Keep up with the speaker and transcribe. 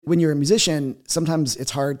when you're a musician, sometimes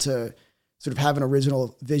it's hard to sort of have an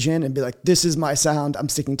original vision and be like, this is my sound, I'm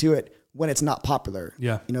sticking to it, when it's not popular.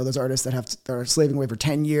 Yeah. You know, those artists that are slaving away for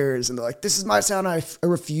 10 years and they're like, this is my sound. I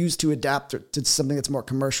refuse to adapt to something that's more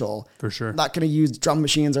commercial. For sure. I'm not going to use drum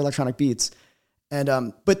machines or electronic beats.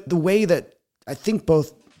 And, but the way that I think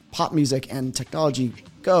both pop music and technology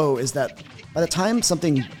go is that by the time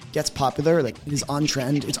something gets popular, like is on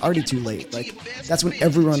trend, it's already too late. Like that's when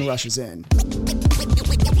everyone rushes in.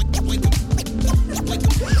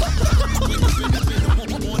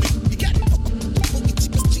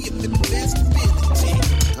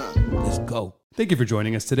 Let's go. Thank you for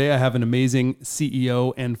joining us today. I have an amazing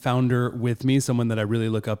CEO and founder with me, someone that I really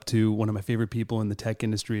look up to, one of my favorite people in the tech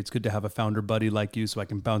industry. It's good to have a founder buddy like you so I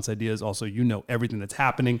can bounce ideas. Also, you know everything that's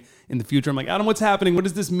happening in the future. I'm like, Adam, what's happening? What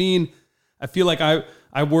does this mean? I feel like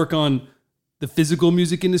I work on the physical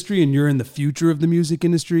music industry and you're in the future of the music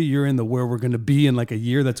industry. You're in the where we're going to be in like a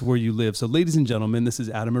year. That's where you live. So ladies and gentlemen, this is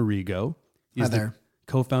Adam Arrigo. He's the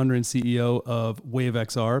co-founder and CEO of Wave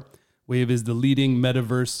XR. Wave is the leading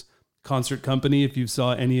metaverse concert company. If you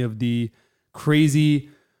saw any of the crazy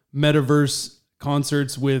metaverse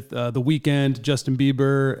concerts with The Weeknd, Justin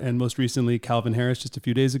Bieber, and most recently Calvin Harris just a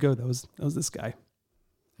few days ago, that was this guy.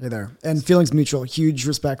 Hey there. And feelings mutual. Huge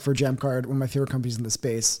respect for Jamcard, one of my favorite companies in the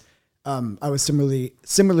space. I was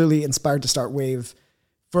similarly inspired to start Wave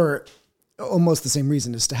for almost the same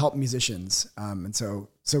reason, is to help musicians. And so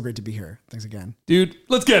great to be here. Thanks again. Dude,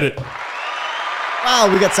 let's get it. Wow,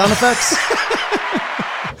 we got sound effects.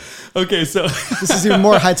 Okay, so this is even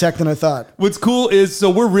more high tech than I thought. What's cool is, so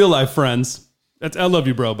we're real life friends. I love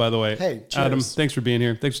you, bro, by the way. Hey, cheers. Adam, thanks for being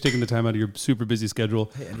here. Thanks for taking the time out of your super busy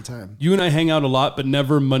schedule. Hey, anytime. You and I hang out a lot, but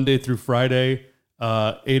never Monday through Friday,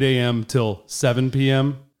 8 a.m. till 7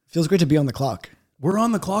 p.m. Feels great to be on the clock. We're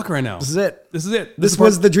on the clock right now. This is it. This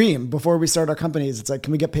was the dream before we started our companies. It's like,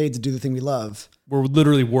 can we get paid to do the thing we love? We're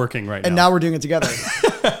literally working right now. And now we're doing it together.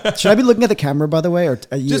 Should I be looking at the camera, by the way, or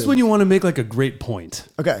at you? Just when you want to make like a great point.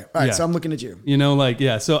 Okay. All right. Yeah. So I'm looking at you. You know, like,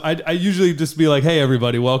 yeah. So I usually just be like, hey,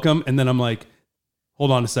 everybody, welcome. And then I'm like,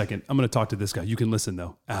 hold on a second. I'm going to talk to this guy. You can listen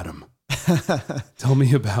though. Adam, tell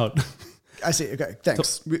me about... I see. Okay.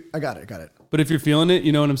 Thanks. I got it. But if you're feeling it,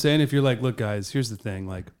 you know what I'm saying? If you're like, look, guys, here's the thing.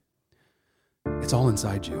 Like, it's all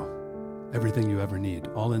inside you. Everything you ever need.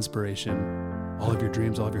 All inspiration, all of your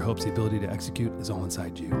dreams, all of your hopes, the ability to execute is all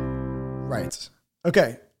inside you. Right.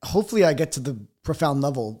 Okay. Hopefully I get to the profound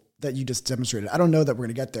level that you just demonstrated. I don't know that we're going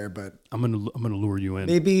to get there, but I'm gonna lure you in.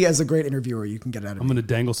 Maybe as a great interviewer, you can get out of it. I'm going to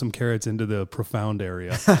dangle some carrots into the profound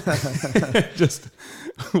area. Just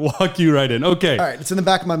walk you right in. Okay. All right. It's in the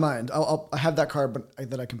back of my mind. I have that card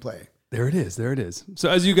that I can play. There it is. So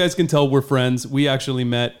as you guys can tell, we're friends. We actually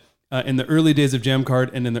met in the early days of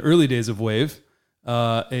Jamcard and in the early days of Wave.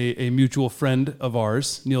 A mutual friend of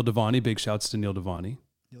ours, Neil Devani. Big shouts to Neil Devani.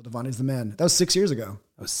 Neil Devani's the man. That was 6 years ago.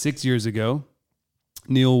 That was 6 years ago.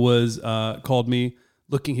 Neil was called me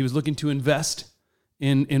he was looking to invest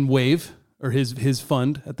in Wave, or his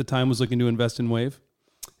fund at the time was looking to invest in Wave.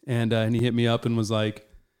 And he hit me up and was like,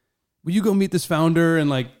 will you go meet this founder and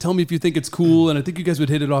like tell me if you think it's cool? And I think you guys would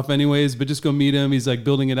hit it off anyways, but just go meet him. He's like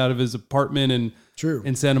building it out of his apartment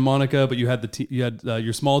in Santa Monica, but you had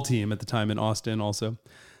your small team at the time in Austin also.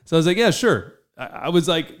 So I was like, yeah, sure. I was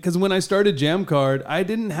like, because when I started Jamcard, I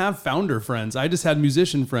didn't have founder friends. I just had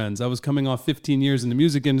musician friends. I was coming off 15 years in the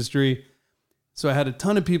music industry. So I had a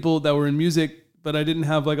ton of people that were in music, but I didn't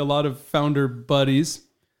have like a lot of founder buddies.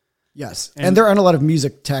 Yes. And there aren't a lot of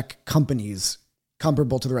music tech companies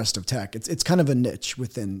comparable to the rest of tech. It's kind of a niche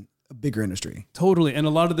within a bigger industry. Totally. And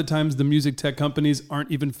a lot of the times the music tech companies aren't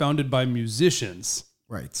even founded by musicians.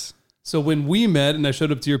 Right. So when we met and I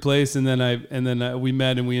showed up to your place and then we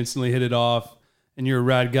met and we instantly hit it off, and you're a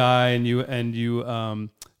rad guy and you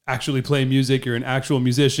actually play music, you're an actual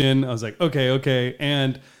musician. I was like, okay.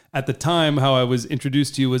 And at the time, how I was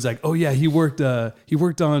introduced to you was like, oh yeah, he worked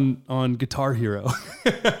on Guitar Hero.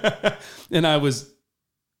 And I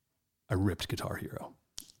ripped Guitar Hero.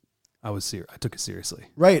 I took it seriously.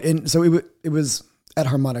 Right. And so it was at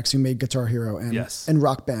Harmonix who made Guitar Hero and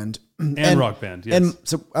Rock Band. And Rock Band, yes. And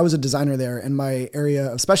so I was a designer there, and my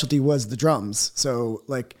area of specialty was the drums. So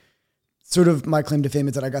like sort of my claim to fame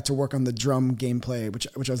is that I got to work on the drum gameplay, which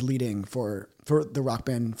I was leading for the Rock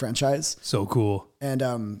Band franchise. So cool.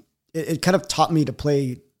 And it kind of taught me to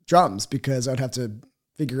play drums because I'd have to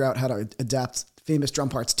figure out how to adapt famous drum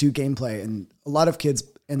parts to gameplay. And a lot of kids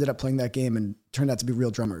ended up playing that game and turned out to be real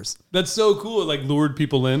drummers. That's so cool. It like lured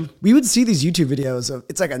people in. We would see these YouTube videos of,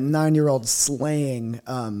 it's like a 9-year-old slaying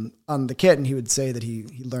on the kit. And he would say that he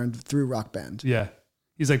learned through Rock Band. Yeah.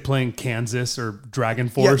 He's like playing Kansas or Dragon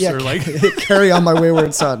Force or like Carry On My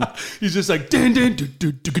Wayward Son. He's just like dun, dun, dun,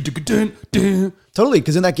 dun, dun, dun, dun, dun. Totally,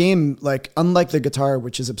 because in that game, like unlike the guitar,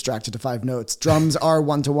 which is abstracted to 5 notes, drums are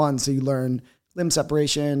 1-to-1. So you learn limb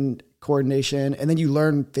separation, coordination, and then you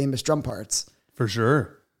learn famous drum parts. For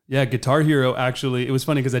sure. Yeah, Guitar Hero actually, it was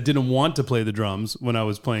funny because I didn't want to play the drums when I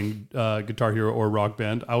was playing Guitar Hero or Rock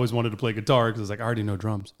Band. I always wanted to play guitar because I was like, I already know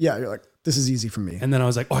drums. Yeah, you're like, this is easy for me. And then I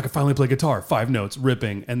was like, oh, I can finally play guitar, 5 notes,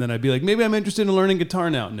 ripping. And then I'd be like, maybe I'm interested in learning guitar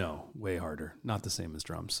now. No, way harder. Not the same as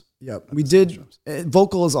drums. Yep. We did,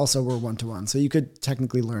 vocals also were 1-to-1. So you could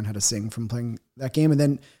technically learn how to sing from playing that game. And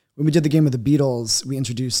then when we did the game with the Beatles, we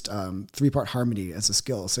introduced 3-part harmony as a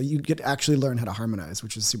skill. So you could actually learn how to harmonize,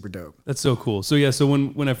 which is super dope. That's so cool. So yeah, so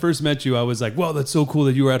when I first met you, I was like, wow, that's so cool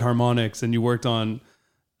that you were at Harmonix and you worked on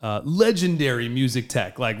legendary music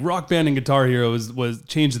tech. Like Rock Band and Guitar Hero was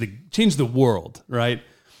changed the world, right?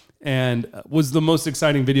 And was the most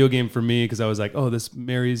exciting video game for me because I was like, oh, this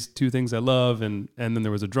marries 2 things I love. And then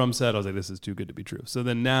there was a drum set. I was like, this is too good to be true. So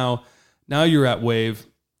then now you're at Wave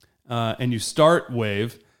and you start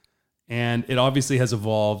Wave. And it obviously has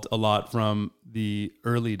evolved a lot from the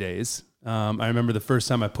early days. I remember the first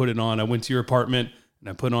time I put it on, I went to your apartment and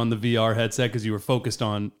I put on the VR headset because you were focused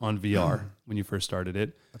on VR when you first started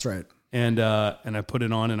it. That's right. And I put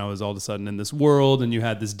it on and I was all of a sudden in this world and you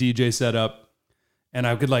had this DJ setup and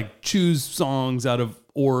I could like choose songs out of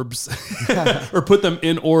orbs or put them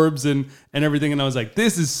in orbs and everything. And I was like,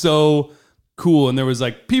 this is so cool. And there was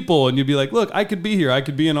like people and you'd be like, look, I could be here. I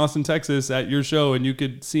could be in Austin, Texas at your show and you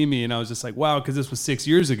could see me. And I was just like, wow, because this was 6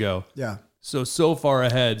 years ago. Yeah. So far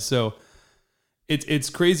ahead. So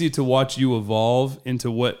it's crazy to watch you evolve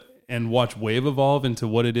into watch Wave evolve into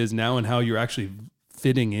what it is now and how you're actually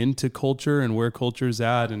fitting into culture and where culture's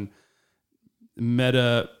at and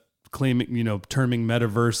terming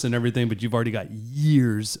metaverse and everything, but you've already got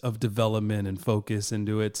years of development and focus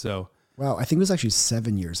into it. So, wow, I think it was actually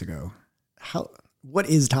 7 years ago. What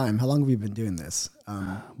is time? How long have we been doing this?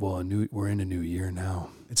 We're in a new year now.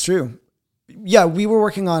 It's true. Yeah, we were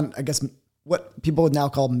working on, I guess, what people would now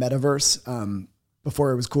call metaverse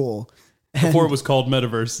before it was cool. Before it was called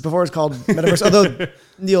metaverse. Before it was called metaverse. Although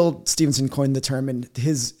Neil Stephenson coined the term in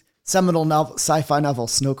his seminal sci-fi novel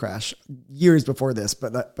Snow Crash years before this,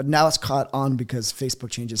 but now it's caught on because Facebook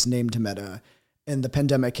changed its name to Meta and the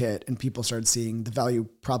pandemic hit and people started seeing the value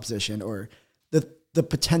proposition or the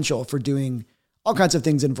potential for doing all kinds of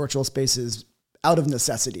things in virtual spaces out of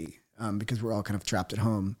necessity because we're all kind of trapped at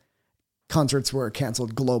home. Concerts were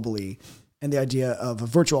canceled globally, and the idea of a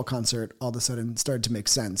virtual concert all of a sudden started to make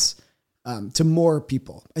sense to more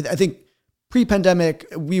people. I think pre-pandemic,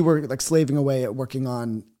 we were like slaving away at working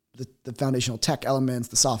on the foundational tech elements,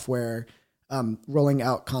 the software, rolling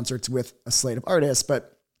out concerts with a slate of artists,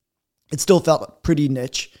 but it still felt pretty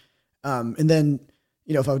niche. And then,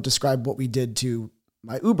 if I would describe what we did to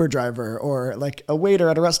my Uber driver or like a waiter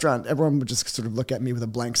at a restaurant, everyone would just sort of look at me with a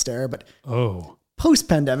blank stare. But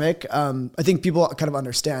post-pandemic, I think people kind of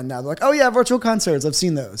understand now. They're like, oh yeah, virtual concerts. I've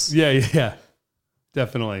seen those. Yeah,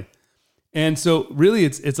 definitely. And so really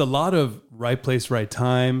it's a lot of right place, right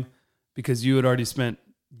time because you had already spent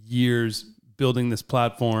years building this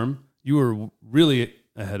platform. You were really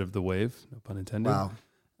ahead of the wave, no pun intended. Wow.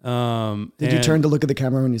 Did you turn to look at the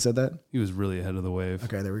camera when you said that? He was really ahead of the wave.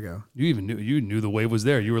 Okay, there we go. You knew the wave was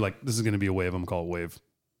there. You were like, this is going to be a wave. I'm going to call it Wave.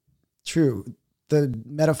 True. The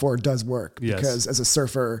metaphor does work because as a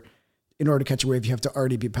surfer, in order to catch a wave, you have to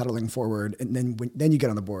already be pedaling forward. And then you get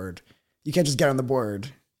on the board. You can't just get on the board.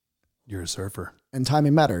 You're a surfer. And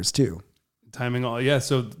timing matters too.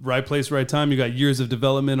 So right place, right time. You got years of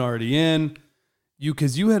development already in.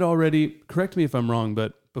 Because you had already, correct me if I'm wrong,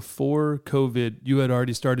 but before COVID, you had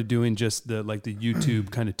already started doing just the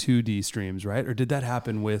YouTube kind of 2D streams, right? Or did that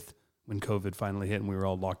happen when COVID finally hit and we were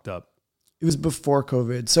all locked up? It was before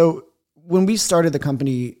COVID. So when we started the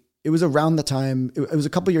company, it was around the time, it was a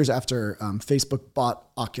couple years after Facebook bought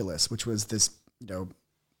Oculus, which was this, the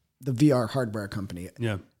VR hardware company.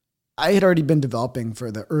 Yeah. I had already been developing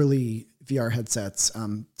for the early VR headsets,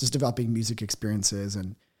 just developing music experiences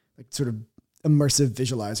and like sort of immersive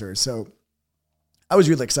visualizers. So I was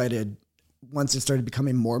really excited once it started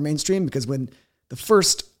becoming more mainstream because when the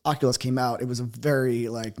first Oculus came out, it was a very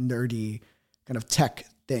like nerdy kind of tech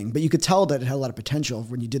thing, but you could tell that it had a lot of potential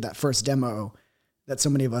when you did that first demo that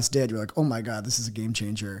so many of us did. You're like, oh my God, this is a game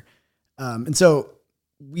changer. And so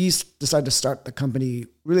we decided to start the company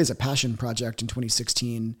really as a passion project in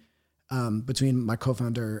 2016 between my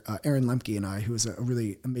co-founder, Aaron Lemke, and I, who is a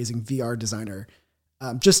really amazing VR designer,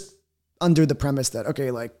 just under the premise that,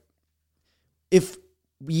 okay, like if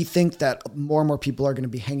we think that more and more people are going to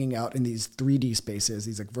be hanging out in these 3D spaces,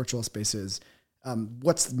 these like virtual spaces.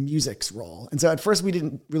 What's music's role? And so at first we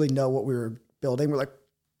didn't really know what we were building. We're like,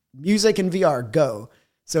 music and VR, go.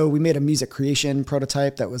 So we made a music creation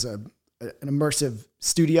prototype that was an immersive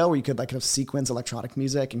studio where you could like kind of sequence electronic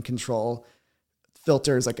music and control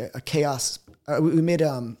filters, like a chaos. We made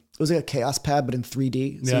it was like a chaos pad, but in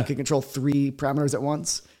 3D. So you could control 3 parameters at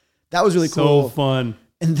once. That was really cool. So fun.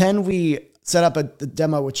 And then we set up the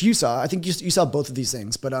demo, which you saw. I think you saw both of these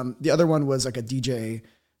things, but the other one was like a DJ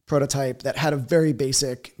prototype that had a very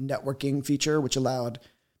basic networking feature, which allowed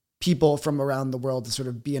people from around the world to sort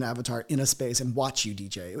of be an avatar in a space and watch you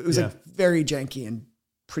DJ. It was like very janky and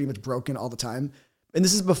pretty much broken all the time. And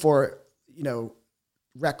this is before,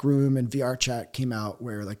 Rec Room and VR Chat came out,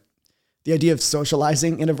 where like the idea of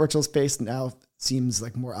socializing in a virtual space now seems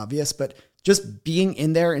like more obvious, but just being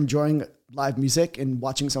in there, enjoying live music and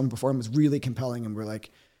watching someone perform was really compelling. And we're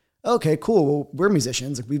like, okay, cool. Well, we're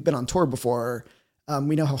musicians. Like we've been on tour before.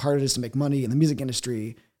 We know how hard it is to make money in the music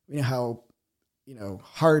industry. We know how,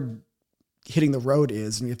 hard hitting the road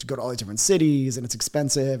is, and you have to go to all these different cities and it's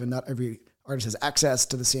expensive and not every artist has access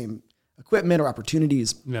to the same equipment or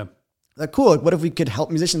opportunities. Yeah. Like, cool. Like, what if we could help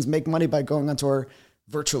musicians make money by going on tour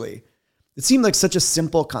virtually? It seemed like such a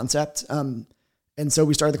simple concept. And so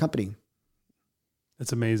we started the company.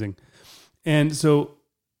 That's amazing. And so,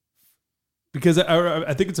 because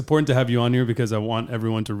I think it's important to have you on here, because I want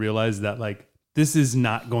everyone to realize that like, this is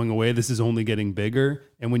not going away. This is only getting bigger.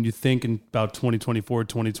 And when you think in about 2024,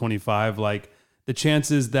 2025, like the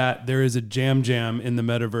chances that there is a jam in the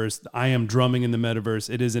metaverse, I am drumming in the metaverse.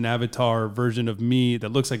 It is an avatar version of me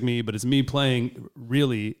that looks like me, but it's me playing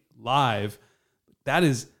really live. That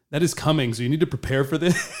is coming. So you need to prepare for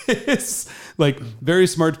this. Like very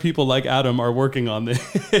smart people like Adam are working on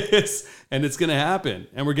this and it's going to happen.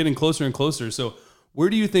 And we're getting closer and closer. So where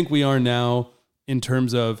do you think we are now in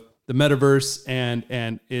terms of the metaverse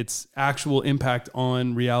and its actual impact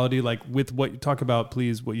on reality? Like with what you talk about,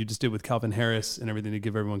 please, what you just did with Calvin Harris and everything, to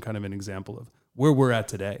give everyone kind of an example of where we're at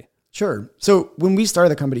today. Sure. So when we started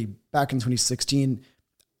the company back in 2016,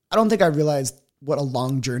 I don't think I realized what a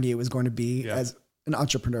long journey it was going to be as an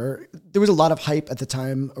entrepreneur. There was a lot of hype at the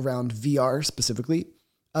time around VR specifically.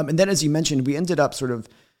 And then, as you mentioned, we ended up sort of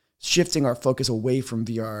shifting our focus away from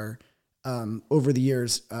VR over the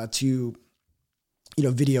years to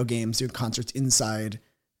video games, doing concerts inside,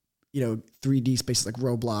 3D spaces like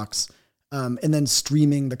Roblox, and then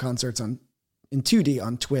streaming the concerts in 2D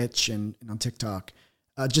on Twitch and on TikTok,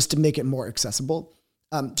 just to make it more accessible.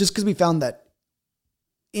 Just because we found that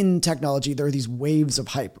in technology, there are these waves of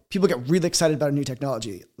hype. People get really excited about a new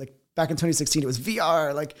technology. Like back in 2016, it was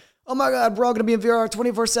VR. Like, oh my God, we're all going to be in VR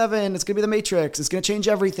 24/7. It's going to be the Matrix. It's going to change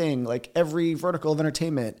everything. Like every vertical of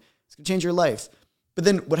entertainment. It's going to change your life. But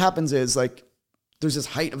then what happens is like, there's this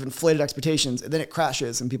height of inflated expectations, and then it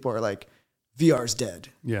crashes and people are like, VR's dead.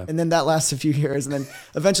 Yeah. And then that lasts a few years, and then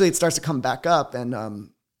eventually it starts to come back up, and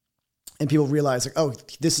people realize like, oh,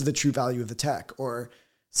 this is the true value of the tech, or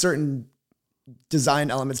certain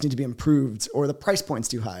design elements need to be improved, or the price point's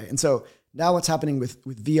too high. And so now what's happening with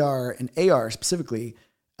VR and AR specifically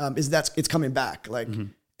is that it's coming back. Like,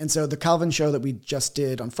 and so the Calvin show that we just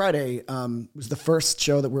did on Friday was the first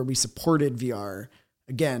show where we supported VR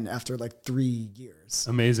again after like 3 years.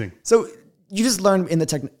 Amazing. So you just learn in the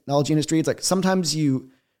technology industry, it's like sometimes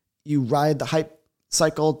you ride the hype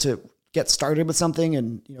cycle to get started with something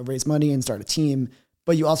and raise money and start a team,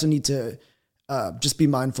 but you also need to just be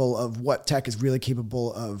mindful of what tech is really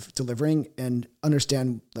capable of delivering and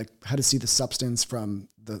understand like how to see the substance from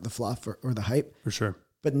the fluff or the hype. For sure.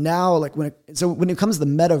 But now, like when it comes to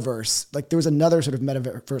the metaverse, like there was another sort of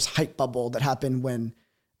metaverse hype bubble that happened when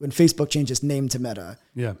Facebook changed its name to Meta.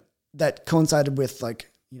 Yeah. That coincided with like,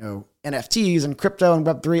 NFTs and crypto and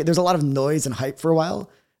Web3. There's a lot of noise and hype for a while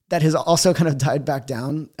that has also kind of died back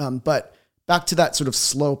down. But back to that sort of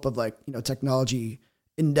slope of like, technology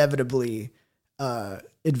inevitably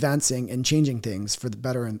advancing and changing things for the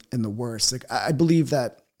better and the worse. Like I believe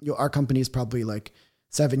that, our company is probably like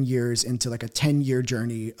 7 years into like a 10-year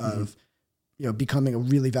journey of, becoming a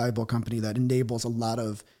really valuable company that enables a lot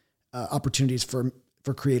of opportunities for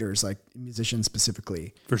creators, like musicians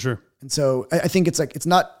specifically. For sure. And so I think it's like, it's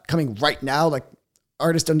not coming right now. Like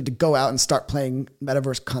artists don't need to go out and start playing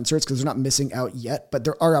metaverse concerts because they're not missing out yet, but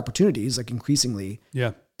there are opportunities like increasingly.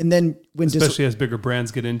 Yeah. And then especially as bigger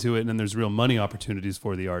brands get into it and then there's real money opportunities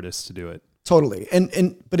for the artists to do it. Totally.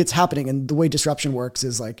 But it's happening. And the way disruption works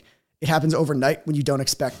is like, it happens overnight when you don't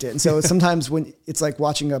expect it. And so sometimes when it's like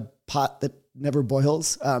watching a pot that never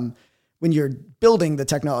boils, when you're building the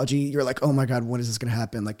technology, you're like, oh my God, when is this going to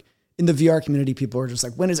happen? Like in the VR community, people are just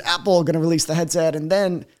like, when is Apple going to release the headset? And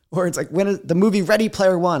then, or it's like, when is the movie Ready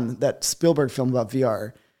Player One, that Spielberg film about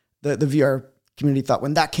VR, the VR community thought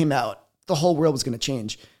when that came out, the whole world was going to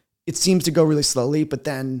change. It seems to go really slowly, but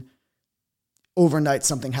then overnight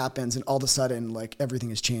something happens and all of a sudden like everything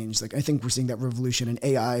has changed. Like I think we're seeing that revolution in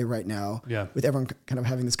AI right now, with everyone kind of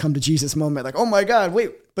having this come to Jesus moment. Like, oh my God,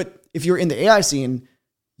 wait, but if you're in the AI scene,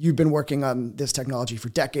 you've been working on this technology for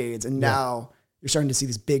decades and now you're starting to see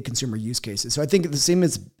these big consumer use cases. So I think the same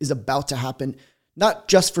is about to happen, not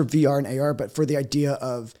just for VR and AR, but for the idea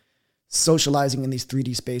of socializing in these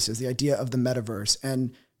 3D spaces, the idea of the metaverse.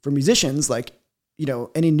 And for musicians, like, you know,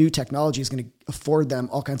 any new technology is going to afford them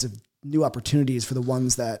all kinds of new opportunities for the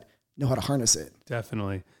ones that know how to harness it.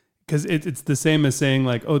 Definitely. Because it's the same as saying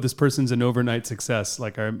like, oh, this person's an overnight success.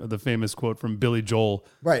 Like the famous quote from Billy Joel.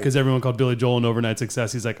 Right. Because everyone called Billy Joel an overnight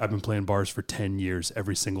success. He's like, I've been playing bars for 10 years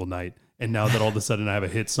every single night. And now that all of a sudden I have a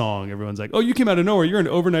hit song, everyone's like, oh, you came out of nowhere. You're an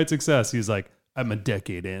overnight success. He's like, I'm a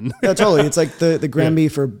decade in. Yeah, totally. It's like the Grammy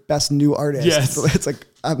for best new artist. Yes. It's like,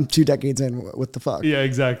 I'm 2 decades in. What the fuck? Yeah,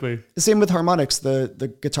 exactly. The same with Harmonix, the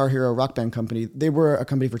Guitar Hero rock band company. They were a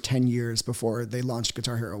company for 10 years before they launched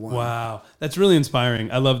Guitar Hero 1. Wow. That's really inspiring.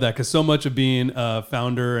 I love that because so much of being a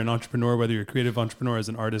founder and entrepreneur, whether you're a creative entrepreneur as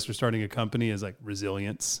an artist or starting a company, is like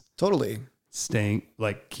resilience. Totally. Staying,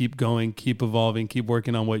 like, keep going, keep evolving, keep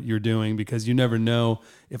working on what you're doing, because you never know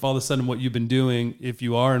if all of a sudden what you've been doing, if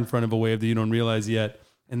you are in front of a wave that you don't realize yet,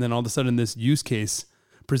 and then all of a sudden this use case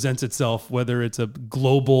presents itself, whether it's a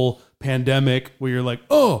global pandemic where you're like,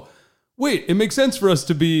 oh, wait, it makes sense for us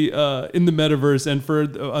to be in the metaverse and for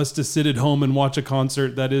us to sit at home and watch a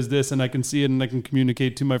concert that is this, and I can see it and I can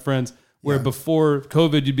communicate to my friends. Where before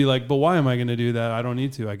COVID, you'd be like, but why am I going to do that? I don't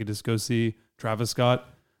need to. I could just go see Travis Scott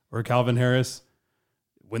or Calvin Harris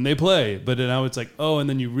when they play. But now it's like, oh, and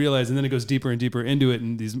then you realize, and then it goes deeper and deeper into it,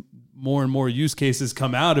 and these more and more use cases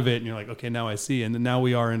come out of it, and you're like, okay, now I see. And then now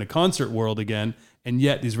we are in a concert world again, and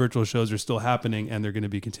yet these virtual shows are still happening, and they're going to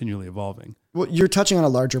be continually evolving. Well, you're touching on a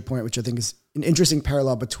larger point, which I think is an interesting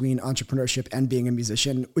parallel between entrepreneurship and being a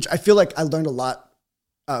musician, which I feel like I learned a lot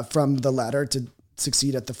from the latter to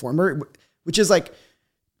succeed at the former, which is like,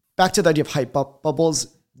 back to the idea of hype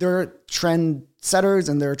bubbles. There are trend setters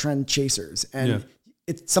and there are trend chasers. And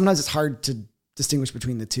sometimes it's hard to distinguish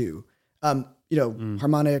between the two.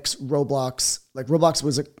 Harmonix, Roblox, like Roblox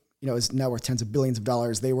was, is now worth tens of billions of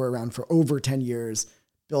dollars. They were around for over 10 years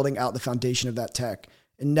building out the foundation of that tech.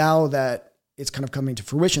 And now that it's kind of coming to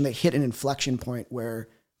fruition, they hit an inflection point where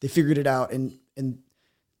they figured it out and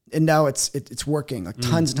now it's working. Like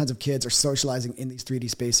tons and tons of kids are socializing in these 3D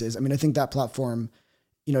spaces. I mean, I think that platform,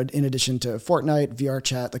 in addition to Fortnite, VR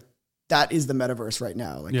chat, like that is the metaverse right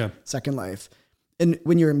now, like Second Life. And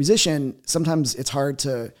when you're a musician, sometimes it's hard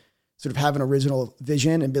to sort of have an original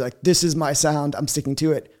vision and be like, this is my sound, I'm sticking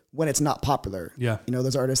to it, when it's not popular. Yeah.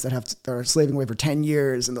 Those artists that are slaving away for 10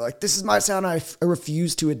 years and they're like, this is my sound, I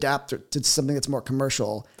refuse to adapt to something that's more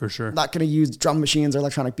commercial. For sure. I'm not going to use drum machines or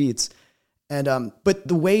electronic beats. And but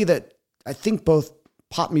the way that I think both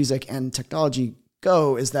pop music and technology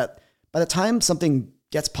go is that by the time something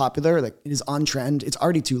gets popular, like it is on trend, it's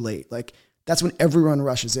already too late. Like that's when everyone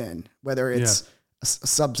rushes in, whether it's a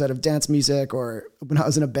subset of dance music, or when I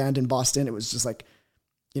was in a band in Boston, it was just like,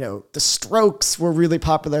 the Strokes were really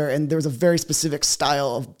popular and there was a very specific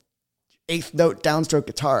style of eighth note downstroke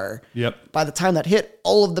guitar. Yep. By the time that hit,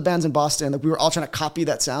 all of the bands in Boston, like we were all trying to copy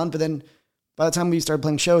that sound, but then by the time we started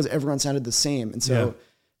playing shows, everyone sounded the same. And so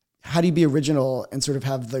how do you be original and sort of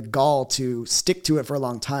have the gall to stick to it for a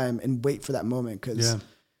long time and wait for that moment? Because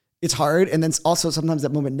it's hard. And then also sometimes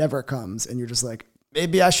that moment never comes and you're just like,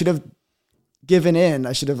 maybe I should have given in.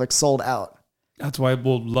 I should have like sold out. That's why,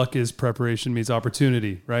 luck is preparation meets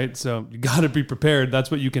opportunity, right? So you got to be prepared.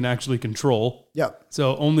 That's what you can actually control. Yeah.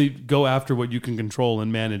 So only go after what you can control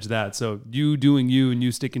and manage that. So you doing you and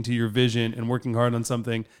you sticking to your vision and working hard on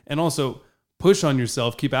something, and also push on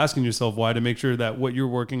yourself, keep asking yourself why, to make sure that what you're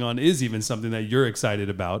working on is even something that you're excited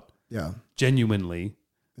about. Yeah. Genuinely.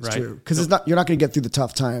 It's right? true. Because you're not going to get through the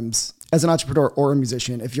tough times as an entrepreneur or a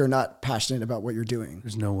musician if you're not passionate about what you're doing.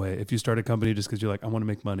 There's no way. If you start a company just because you're like, I want to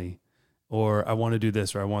make money, or I want to do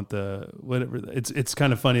this, or I want the whatever. It's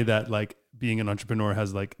kind of funny that like being an entrepreneur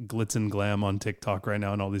has like glitz and glam on TikTok right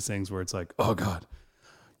now and all these things where it's like, oh God,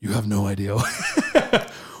 you have no idea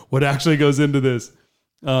what actually goes into this.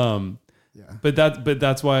 But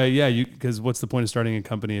that's why, because what's the point of starting a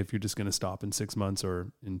company if you're just going to stop in 6 months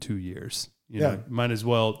or in 2 years? You might as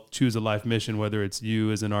well choose a life mission, whether it's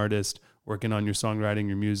you as an artist working on your songwriting,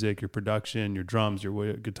 your music, your production, your drums,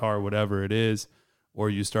 your guitar, whatever it is, or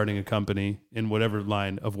you starting a company in whatever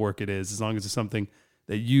line of work it is, as long as it's something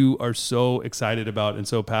that you are so excited about and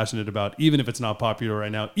so passionate about, even if it's not popular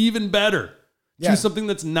right now. Even better, choose something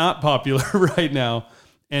that's not popular right now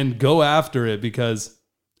and go after it, because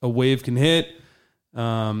a wave can hit,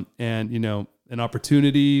 and an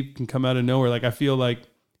opportunity can come out of nowhere. Like, I feel like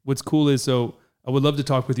what's cool is, so I would love to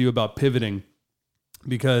talk with you about pivoting,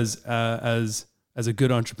 because as a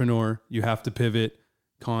good entrepreneur, you have to pivot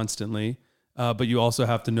constantly, but you also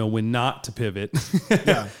have to know when not to pivot.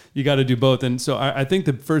 You got to do both. And so I think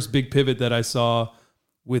the first big pivot that I saw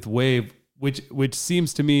with Wave, which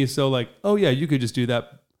seems to me so like, oh yeah, you could just do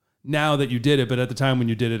that now that you did it. But at the time when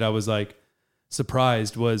you did it, I was like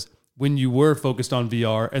surprised, was when you were focused on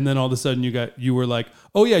VR, and then all of a sudden you were like,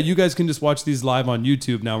 oh yeah, you guys can just watch these live on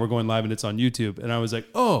YouTube. Now we're going live and it's on YouTube. And I was like,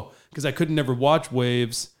 oh, because I couldn't never watch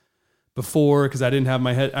Waves before, because I didn't have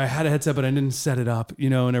I had a headset, but I didn't set it up,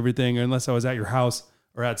 and everything, unless I was at your house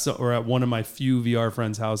or at one of my few VR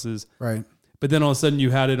friends' houses. Right. But then all of a sudden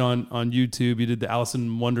you had it on YouTube. You did the Alice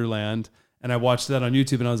in Wonderland, and I watched that on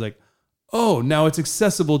YouTube, and I was like, oh, now it's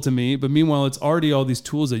accessible to me. But meanwhile, it's already all these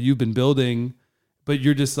tools that you've been building, but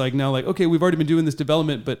you're just like, now like, okay, we've already been doing this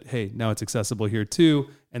development, but hey, now it's accessible here too.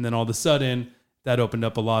 And then all of a sudden that opened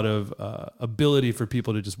up a lot of ability for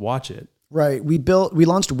people to just watch it. Right. We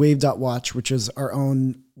launched Wave.watch, which is our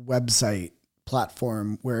own website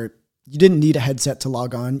platform where you didn't need a headset to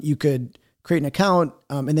log on. You could create an account,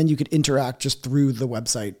 and then you could interact just through the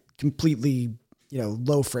website, completely,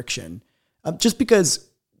 low friction. Just because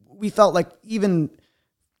we felt like even,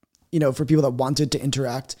 for people that wanted to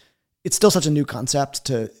interact, it's still such a new concept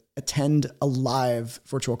to attend a live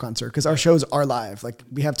virtual concert, because our shows are live. Like,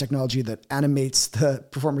 we have technology that animates the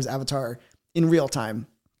performer's avatar in real time.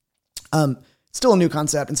 Still a new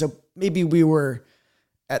concept. And so maybe we were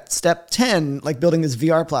at step 10, like building this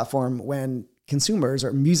VR platform, when consumers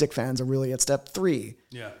or music fans are really at step 3.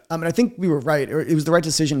 Yeah. And I think we were right. It was the right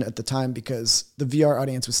decision at the time, because the VR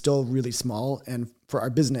audience was still really small. And for our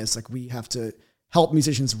business, like, we have to help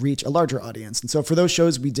musicians reach a larger audience. And so for those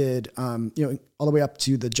shows we did, all the way up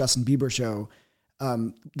to the Justin Bieber show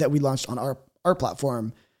that we launched on our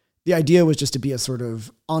platform, the idea was just to be a sort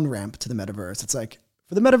of on-ramp to the metaverse. It's like,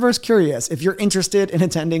 for the metaverse curious, if you're interested in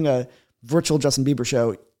attending a virtual Justin Bieber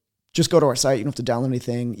show, just go to our site. You don't have to download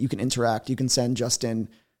anything. You can interact. You can send Justin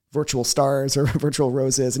virtual stars or virtual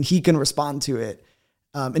roses, and he can respond to it.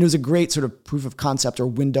 And it was a great sort of proof of concept or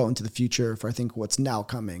window into the future for, I think, what's now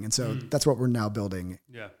coming. And so that's what we're now building.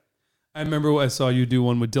 Yeah. I remember I saw you do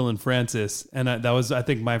one with Dylan Francis, and that was, I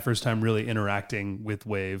think, my first time really interacting with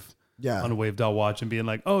Wave. Yeah. On a Wave.watch, and being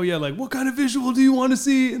like, oh yeah, like, what kind of visual do you want to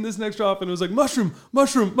see in this next drop? And it was like mushroom,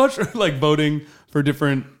 like voting for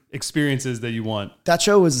different experiences that you want. That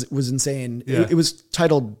show was insane. Yeah. It was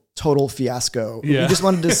titled Total Fiasco. Yeah. We just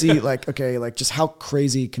wanted to see like, okay, like, just how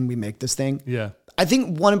crazy can we make this thing? Yeah. I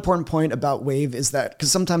think one important point about Wave is that,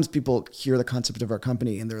 because sometimes people hear the concept of our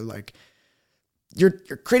company and they're like, you're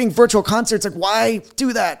creating virtual concerts. Like, why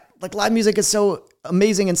do that? Like, live music is so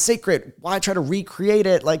amazing and sacred. Why try to recreate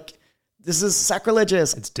it? Like, this is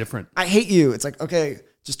sacrilegious. It's different. I hate you. It's like, okay,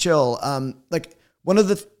 just chill. Like, one of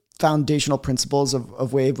the foundational principles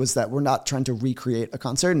of Wave was that we're not trying to recreate a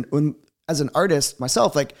concert. And when, as an artist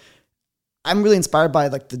myself, like, I'm really inspired by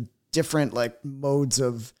like the different like modes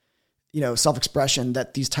of, self-expression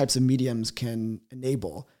that these types of mediums can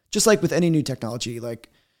enable. Just like with any new technology, like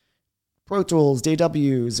Pro Tools,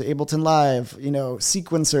 DAWs, Ableton Live,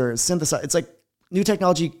 sequencers, synthesizer. It's like new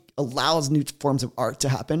technology allows new forms of art to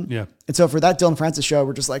happen. Yeah. And so for that Dylan Francis show,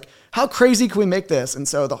 we're just like, how crazy can we make this? And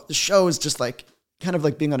so the show is just like kind of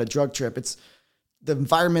like being on a drug trip. It's the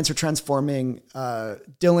environments are transforming.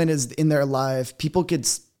 Dylan is in there live. People could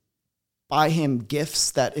buy him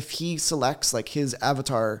gifts that if he selects, like, his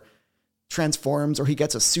avatar transforms, or he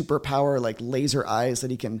gets a superpower like laser eyes that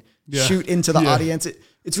he can shoot into the audience.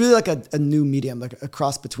 It's really like a new medium, like a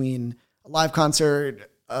cross between a live concert,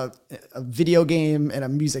 a video game, and a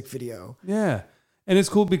music video. Yeah. And it's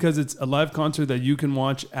cool because it's a live concert that you can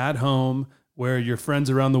watch at home, where your friends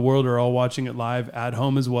around the world are all watching it live at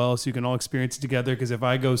home as well. So you can all experience it together. Because if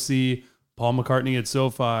I go see Paul McCartney at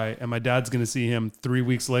SoFi and my dad's going to see him 3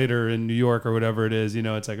 weeks later in New York or whatever it is,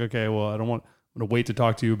 it's like, okay, well, I'm going to wait to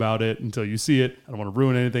talk to you about it until you see it. I don't want to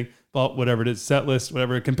ruin anything. But whatever it is, set list,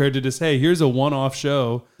 whatever, compared to just, hey, here's a one-off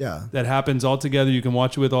show that happens all together. You can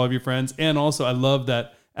watch it with all of your friends. And also, I love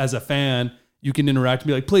that as a fan, you can interact and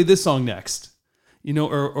be like, play this song next,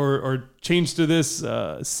 or change to this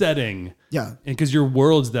setting. Yeah. And because your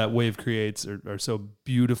worlds that Wave creates are so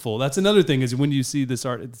beautiful. That's another thing, is when you see this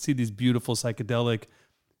art, see these beautiful psychedelic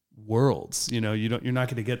worlds, you're not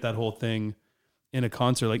going to get that whole thing in a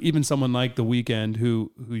concert. Like even someone like The Weeknd, who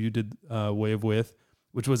you did Wave with,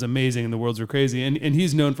 which was amazing, and the worlds were crazy. And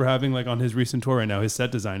he's known for having, like, on his recent tour right now, his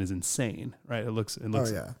set design is insane, right? It looks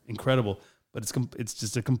incredible, but it's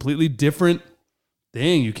just a completely different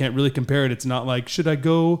thing. You can't really compare it. It's not like, should I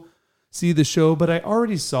go see the show? But I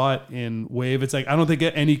already saw it in Wave. It's like, I don't think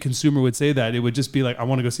any consumer would say that. It would just be like, I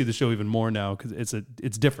want to go see the show even more now because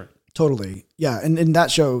it's different. Totally. Yeah. And in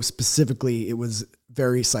that show specifically, it was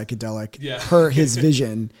very psychedelic his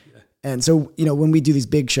vision. Yeah. And so, when we do these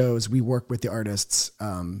big shows, we work with the artists,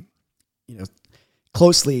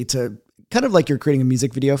 closely to kind of like you're creating a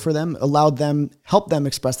music video for them, help them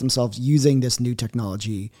express themselves using this new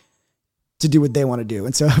technology to do what they want to do.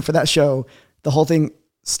 And so for that show, the whole thing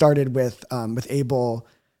started with Abel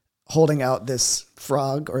holding out this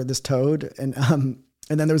frog or this toad. And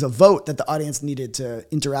then there was a vote that the audience needed to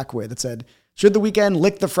interact with. It said, should The Weeknd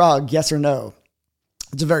lick the frog? Yes or no?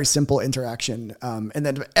 It's a very simple interaction. And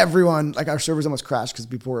then everyone, like our servers almost crashed because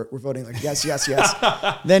people were voting like, yes, yes, yes.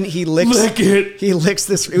 Then he licks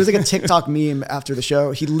this. It was like a TikTok meme after the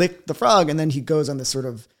show. He licked the frog and then he goes on this sort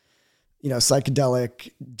of,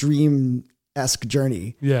 psychedelic dream-esque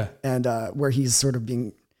journey. Yeah. And where he's sort of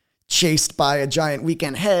being chased by a giant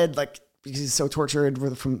Weeknd head, like because he's so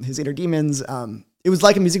tortured from his inner demons. It was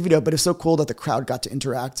like a music video, but it's so cool that the crowd got to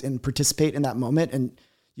interact and participate in that moment. And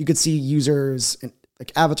you could see users and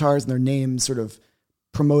like avatars and their names sort of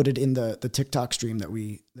promoted in the TikTok stream that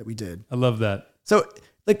we did. I love that. So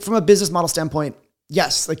like from a business model standpoint,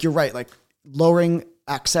 yes, like you're right. Like lowering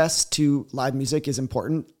access to live music is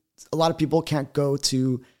important. A lot of people can't go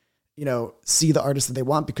to, see the artist that they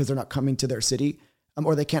want because they're not coming to their city,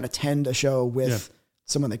 or they can't attend a show with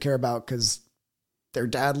someone they care about because their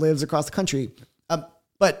dad lives across the country.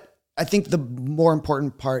 But I think the more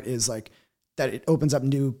important part is like that it opens up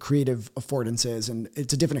new creative affordances and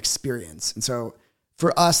it's a different experience. And so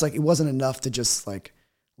for us, like it wasn't enough to just like,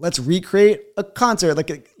 let's recreate a concert.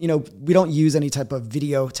 Like, we don't use any type of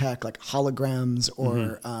video tech like holograms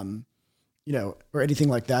or, or anything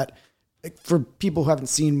like that. Like for people who haven't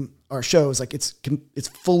seen our shows, like it's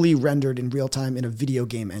fully rendered in real time in a video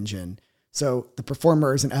game engine. So the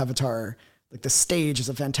performer is an avatar. Like the stage is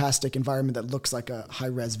a fantastic environment that looks like a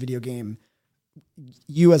high-res video game.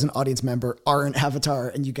 You as an audience member are an avatar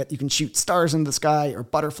and you can shoot stars in the sky or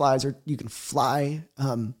butterflies or you can fly.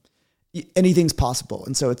 Anything's possible.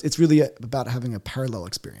 And so it's really about having a parallel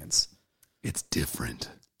experience. It's different.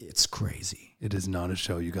 It's crazy. It is not a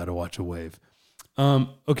show. You got to watch a Wave.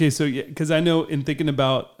 Okay. So yeah, cause I know in thinking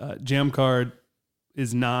about Jam Card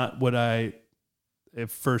is not what I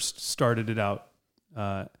first started it out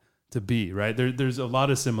to be, right? There's a lot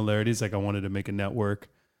of similarities. Like I wanted to make a network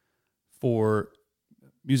for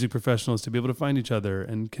music professionals to be able to find each other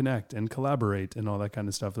and connect and collaborate and all that kind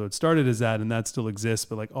of stuff. So it started as that, and that still exists,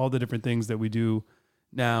 but like all the different things that we do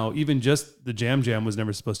now, even just the Jam was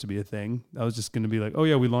never supposed to be a thing. That was just going to be like, oh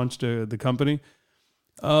yeah, we launched the company.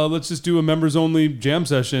 Let's just do a members only jam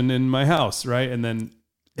session in my house. Right. And then,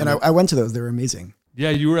 I went to those. They were amazing.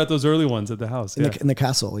 Yeah. You were at those early ones at the house. In the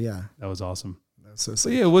castle. Yeah. That was awesome. So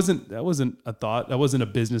yeah, that wasn't a thought. That wasn't a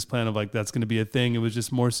business plan of like, that's going to be a thing. It was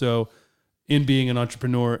just more so in being an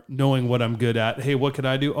entrepreneur, knowing what I'm good at. Hey, what could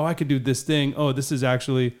I do? Oh, I could do this thing. Oh, this is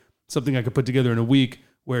actually something I could put together in a week,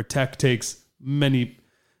 where tech takes many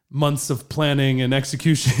months of planning and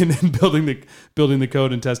execution and building the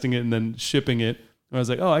code and testing it and then shipping it. And I was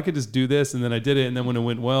like, oh, I could just do this. And then I did it. And then when it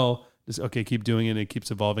went well, just, okay, keep doing it. And it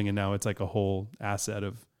keeps evolving. And now it's like a whole asset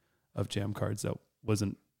of Jam Cards that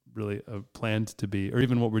wasn't really planned to be, or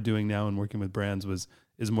even what we're doing now and working with brands is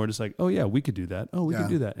more just like, oh yeah, we could do that. Oh, we could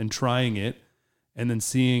do that. And trying it and then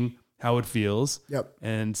seeing how it feels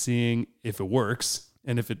and seeing if it works.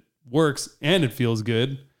 And if it works and it feels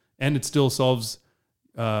good and it still solves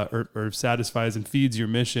or satisfies and feeds your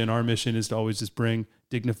mission. Our mission is to always just bring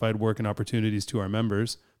dignified work and opportunities to our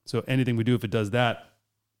members. So anything we do, if it does that,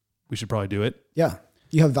 we should probably do it. Yeah.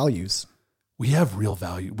 You have values. We have real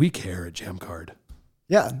value. We care at Jam Card.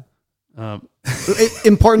 Yeah.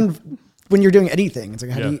 Important when you're doing anything. It's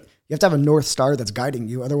like, you have to have a North Star that's guiding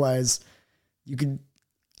you. Otherwise you could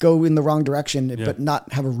go in the wrong direction, but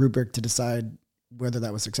not have a rubric to decide whether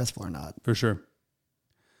that was successful or not. For sure.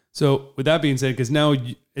 So with that being said, because now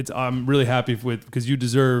I'm really happy because you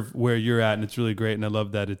deserve where you're at, and it's really great. And I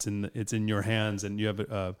love that it's in your hands, and you have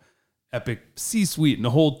a epic C-suite and a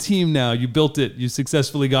whole team now. You built it. You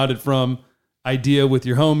successfully got it from idea with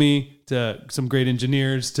your homie to some great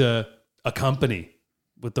engineers to a company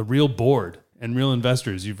with the real board and real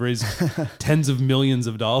investors. You've raised tens of millions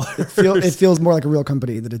of dollars. It feels more like a real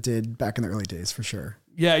company than it did back in the early days, for sure.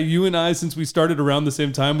 Yeah, you and I, since we started around the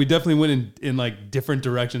same time, we definitely went in like different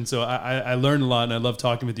directions. So I learned a lot, and I love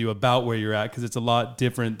talking with you about where you're at, because it's a lot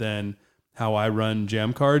different than how I run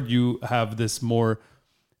Jamcard. You have this more,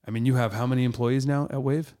 I mean, you have how many employees now at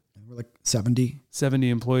Wave? We're like 70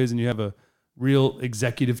 employees, and you have a real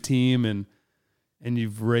executive team, and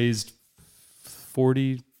you've raised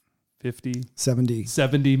 40, 50,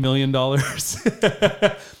 70 million dollars.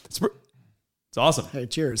 It's awesome. Hey,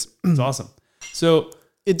 cheers. It's awesome. So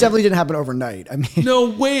it definitely didn't happen overnight. I mean, no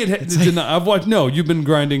way. It did not. I've watched. No, you've been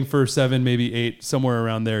grinding for 7, maybe 8, somewhere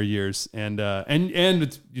around there years, and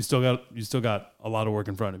you still got a lot of work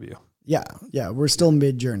in front of you. Yeah. We're still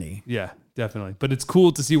mid journey. Yeah, definitely. But it's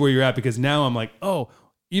cool to see where you're at, because now I'm like, oh,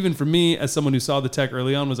 even for me as someone who saw the tech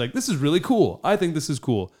early on, was like, this is really cool. I think this is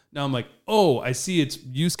cool. Now I'm like, oh, I see its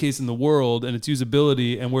use case in the world and its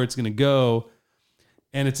usability and where it's going to go,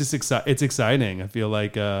 and it's just it's exciting. I feel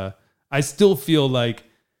like I still feel like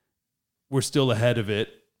we're still ahead of it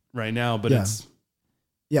right now, but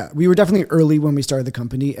we were definitely early when we started the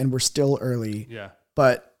company, and we're still early. Yeah.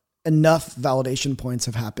 But enough validation points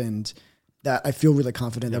have happened that I feel really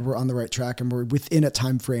confident that we're on the right track, and we're within a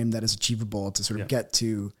time frame that is achievable to sort of get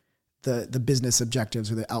to the business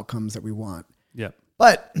objectives or the outcomes that we want. Yeah.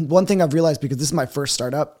 But one thing I've realized, because this is my first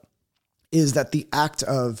startup, is that the act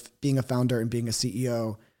of being a founder and being a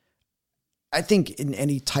CEO, I think in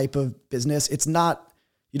any type of business, it's not,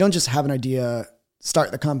 you don't just have an idea,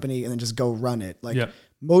 start the company, and then just go run it. Like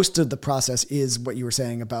most of the process is what you were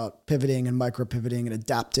saying about pivoting and micro pivoting and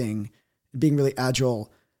adapting and being really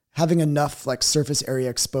agile, having enough like surface area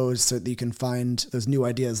exposed so that you can find those new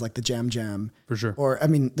ideas like the Jam. For sure. Or, I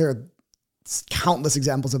mean, there are countless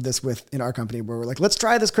examples of this in our company where we're like, let's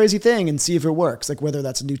try this crazy thing and see if it works. Like whether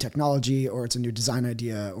that's a new technology or it's a new design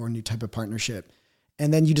idea or a new type of partnership.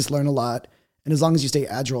 And then you just learn a lot. And as long as you stay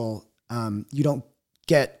agile, you don't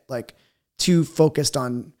get like too focused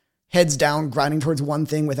on heads down, grinding towards one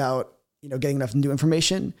thing without, getting enough new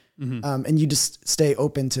information. Mm-hmm. And you just stay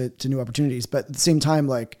open to new opportunities. But at the same time,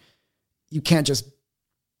 like you can't just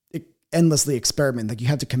endlessly experiment. Like you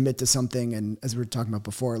have to commit to something. And as we were talking about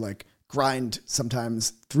before, like grind sometimes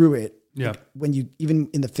through it. Yeah. Like when you, even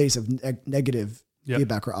in the face of negative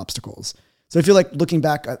feedback or obstacles. So I feel like looking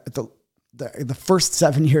back at the first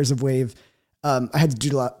 7 years of Wave, I had to do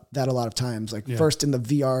that a lot of times. Like first in the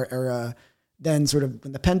VR era, then sort of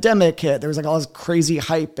when the pandemic hit, there was like all this crazy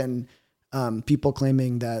hype and people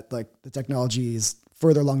claiming that like the technology is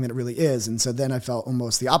further along than it really is. And so then I felt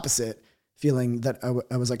almost the opposite, feeling that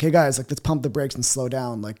I was like, hey guys, like let's pump the brakes and slow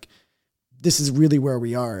down. Like this is really where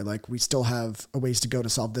we are. Like we still have a ways to go to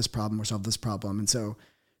solve this problem or solve this problem. And so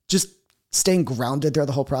just staying grounded throughout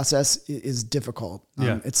the whole process is difficult.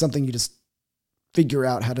 It's something you just figure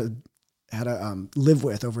out how to live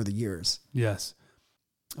with over the years. Yes.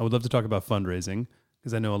 I would love to talk about fundraising,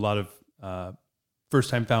 because I know a lot of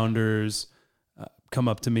first-time founders come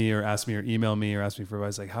up to me or ask me or email me or ask me for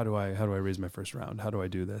advice. Like, how do I raise my first round? How do I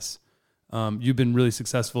do this? You've been really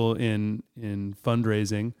successful in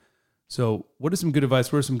fundraising. So what is some good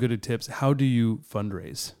advice? What are some good tips? How do you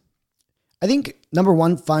fundraise? I think number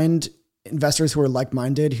one, find investors who are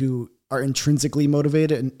like-minded, who are intrinsically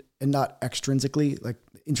motivated and not extrinsically, like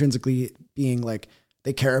intrinsically being like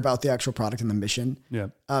they care about the actual product and the mission. Yeah.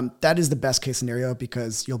 That is the best case scenario,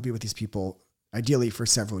 because you'll be with these people ideally for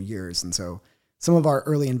several years. And so some of our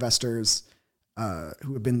early investors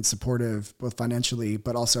who have been supportive both financially,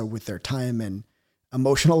 but also with their time and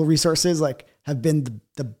emotional resources, like have been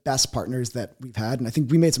the best partners that we've had. And I think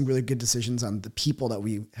we made some really good decisions on the people that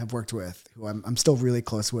we have worked with, who I'm still really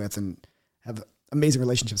close with and have amazing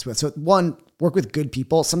relationships with. So one, work with good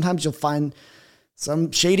people. Sometimes you'll find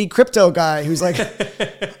some shady crypto guy who's like,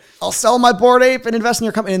 I'll sell my Bored Ape and invest in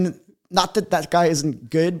your company. And not that guy isn't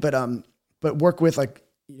good, but work with like,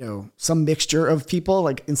 some mixture of people,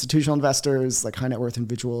 like institutional investors, like high net worth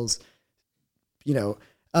individuals, and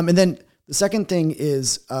then the second thing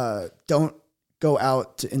is, don't go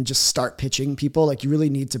out and just start pitching people. Like you really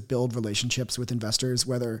need to build relationships with investors,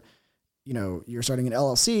 whether, you're starting an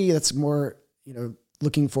LLC that's more,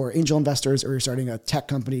 looking for angel investors, or you're starting a tech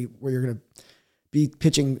company where you're going to be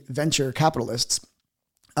pitching venture capitalists.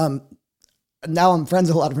 Now I'm friends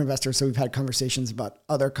with a lot of investors. So we've had conversations about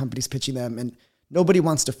other companies pitching them, and nobody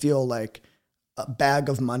wants to feel like a bag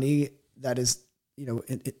of money that is, where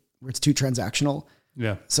it's too transactional.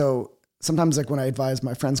 Yeah. So sometimes like when I advise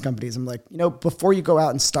my friends' companies, I'm like, before you go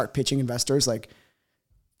out and start pitching investors, like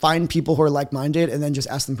find people who are like-minded and then just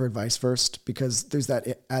ask them for advice first, because there's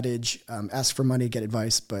that adage, ask for money, get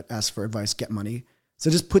advice, but ask for advice, get money. So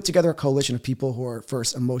just put together a coalition of people who are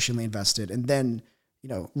first emotionally invested, and then,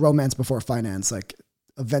 romance before finance. Like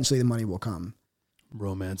eventually the money will come.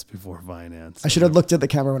 Romance before finance. I should have looked at the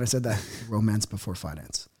camera when I said that. Romance before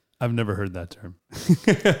finance. I've never heard that term.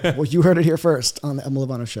 Well, you heard it here first on the Emma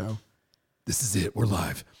Levano Show. This is it. We're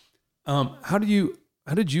live. How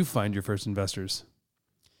did you find your first investors?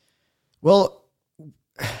 Well,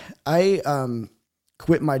 I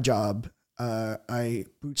quit my job. I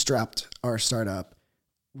bootstrapped our startup.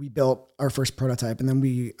 We built our first prototype, and then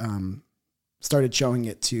we started showing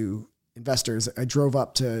it to investors. I drove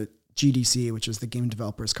up to GDC, which is the Game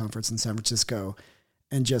Developers Conference in San Francisco,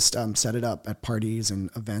 and just set it up at parties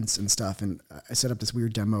and events and stuff. And I set up this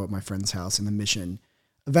weird demo at my friend's house in the Mission.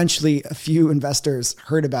 Eventually, a few investors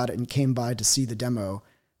heard about it and came by to see the demo.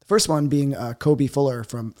 The first one being Kobe Fuller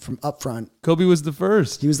from Upfront. Kobe was the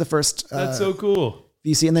first. He was the first. That's so cool.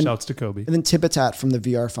 VC, and then shouts to Kobe. And then Tipitat from the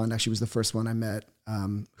VR Fund actually was the first one I met,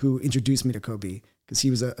 who introduced me to Kobe, because he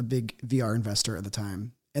was a big VR investor at the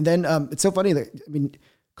time. And then it's so funny that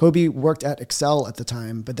Kobe worked at Excel at the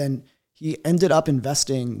time, but then he ended up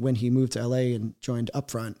investing when he moved to LA and joined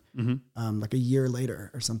Upfront, like a year later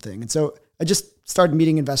or something. And so I just started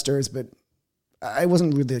meeting investors, but I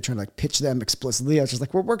wasn't really trying to pitch them explicitly. I was just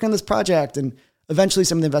like, we're working on this project. And eventually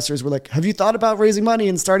some of the investors were like, have you thought about raising money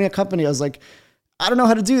and starting a company? I was like, I don't know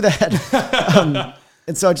how to do that.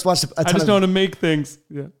 And so I just watched I just know how to make things.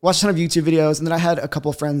 Yeah. Watched a ton of YouTube videos. And then I had a couple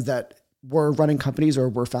of friends that were running companies or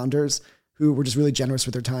were founders who were just really generous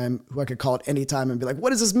with their time, who I could call at any time and be like, what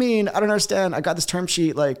does this mean? I don't understand. I got this term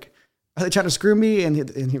sheet. Like, are they trying to screw me? And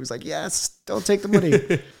he was like, yes, don't take the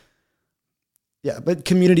money. Yeah. But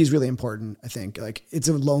community is really important. I think it's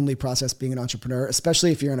a lonely process being an entrepreneur,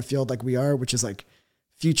 especially if you're in a field like we are, which is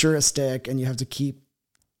futuristic, and you have to keep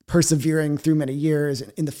persevering through many years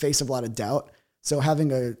in the face of a lot of doubt. So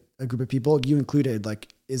having a group of people, you included,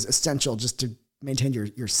 is essential just to maintain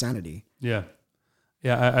your sanity. Yeah.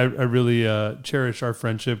 Yeah. I really cherish our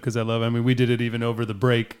friendship, because we did it even over the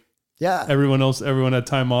break. Yeah. Everyone had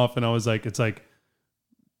time off, and I was like, it's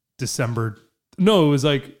December. No, it was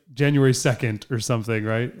January 2nd or something,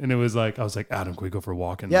 right? And it was I was like, Adam, can we go for a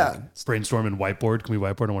walk and brainstorm and whiteboard? Can we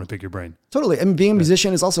whiteboard? I want to pick your brain. Totally. I mean, being a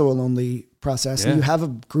musician is also a lonely process. Yeah. And you have a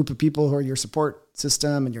group of people who are your support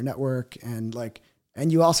system and your network, and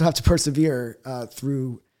you also have to persevere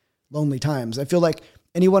through lonely times. I feel like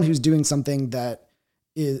anyone who's doing something that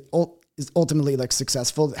is ultimately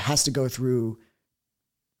successful has to go through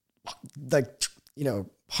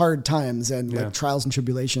hard times and trials and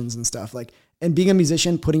tribulations and stuff. And being a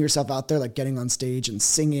musician, putting yourself out there, getting on stage and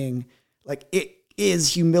singing, it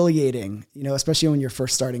is humiliating, especially when you're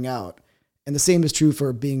first starting out. And the same is true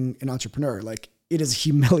for being an entrepreneur. It is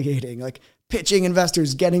humiliating, pitching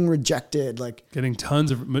investors, getting rejected, getting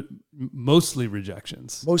tons of mostly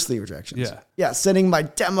rejections. Yeah. Yeah. Sending my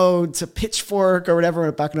demo to Pitchfork or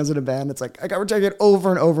whatever back when I was in a band. It's I got rejected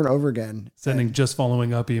over and over and over again. Sending just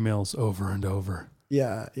following up emails over and over.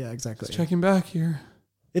 Yeah. Yeah, exactly. Just checking back here.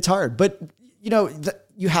 It's hard, but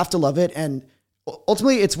you have to love it. And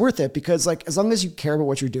ultimately it's worth it, because as long as you care about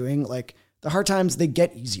what you're doing, the hard times, they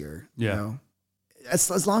get easier. Yeah.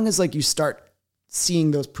 As long as you start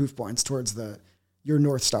seeing those proof points towards your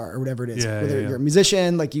North Star or whatever it is, whether you're a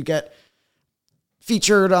musician, you get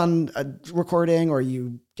featured on a recording or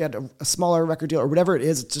you get a smaller record deal or whatever it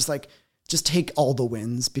is. It's just take all the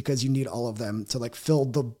wins, because you need all of them to fill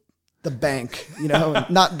the bank,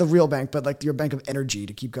 not the real bank, but your bank of energy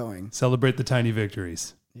to keep going. Celebrate the tiny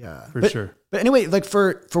victories. Yeah, for sure. But anyway,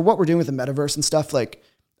 for what we're doing with the metaverse and stuff,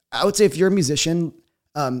 I would say if you're a musician,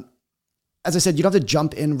 as I said, you don't have to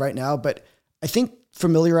jump in right now, but I think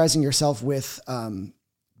familiarizing yourself with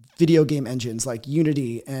video game engines like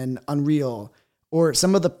Unity and Unreal, or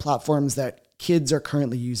some of the platforms that kids are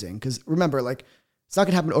currently using. Because remember, it's not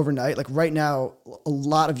going to happen overnight. Right now, a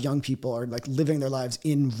lot of young people are living their lives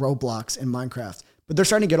in Roblox and Minecraft, but they're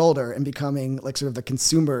starting to get older and becoming sort of the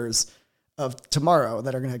consumers of tomorrow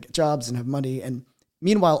that are going to get jobs and have money. And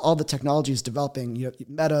meanwhile, all the technology is developing.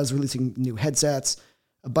 Meta is releasing new headsets.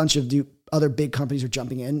 A bunch of other big companies are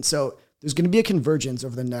jumping in. So there's going to be a convergence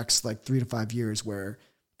over the next 3 to 5 years where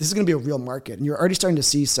this is going to be a real market. And you're already starting to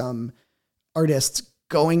see some artists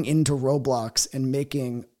going into Roblox and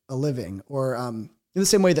making a living, or in the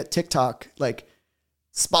same way that TikTok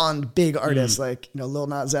spawned big artists Lil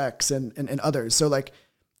Nas X and others. So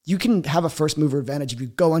you can have a first mover advantage if you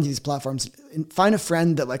go onto these platforms and find a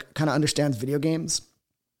friend that kind of understands video games.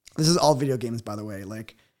 This is all video games, by the way.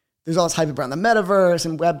 There's all this hype around the metaverse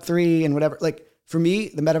and Web3 and whatever. For me,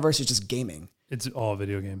 the metaverse is just gaming. It's all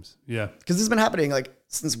video games. Yeah. Because this has been happening like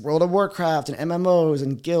since World of Warcraft and MMOs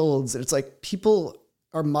and guilds. And it's like people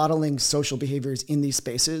are modeling social behaviors in these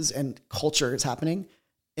spaces and culture is happening,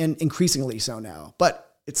 and increasingly so now.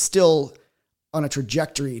 But it's still on a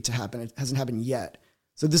trajectory to happen. It hasn't happened yet.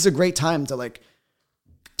 So this is a great time to like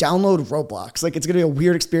download Roblox. Like it's going to be a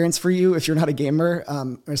weird experience for you if you're not a gamer,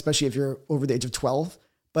 especially if you're over the age of 12.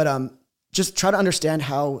 But just try to understand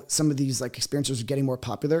how some of these like experiences are getting more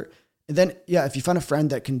popular. And then, yeah, if you find a friend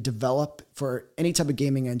that can develop for any type of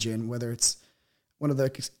gaming engine, whether it's one of the,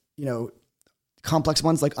 complex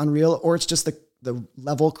ones like Unreal, or it's just the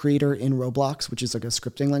level creator in Roblox, which is like a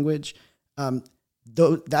scripting language,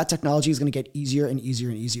 that technology is going to get easier and easier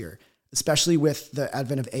and easier, especially with the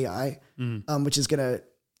advent of AI, which is going to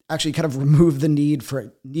actually kind of remove the need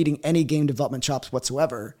for needing any game development chops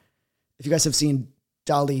whatsoever. If you guys have seen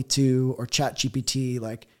DALL-E 2 or ChatGPT,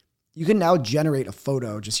 like you can now generate a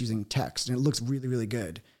photo just using text and it looks really, really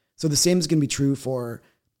good. So the same is going to be true for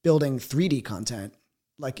building 3D content,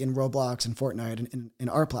 like in Roblox and Fortnite and in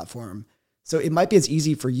our platform. So it might be as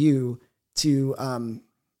easy for you to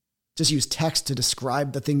just use text to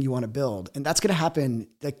describe the thing you want to build. And that's going to happen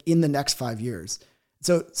like in the next 5 years.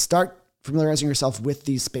 So start familiarizing yourself with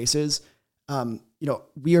these spaces.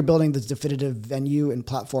 We are building the definitive venue and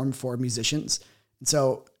platform for musicians. And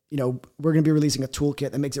so, we're going to be releasing a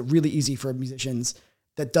toolkit that makes it really easy for musicians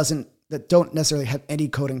that don't necessarily have any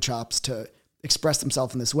coding chops to express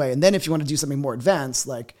themselves in this way. And then if you want to do something more advanced,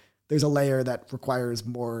 like there's a layer that requires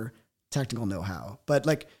more technical know-how. But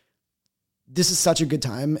like, this is such a good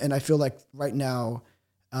time. And I feel like right now,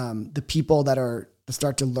 the people that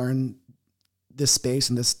start to learn this space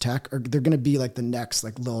and this tech they're going to be like the next,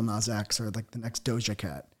 like Lil Nas X or like the next Doja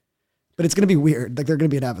Cat, but it's going to be weird. Like they're going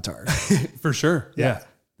to be an avatar. For sure. Yeah.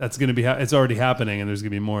 That's going to be, it's already happening. And there's going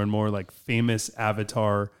to be more and more like famous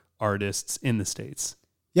avatar artists in the States.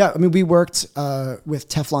 Yeah. I mean, we worked with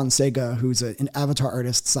Teflon Sega, who's an avatar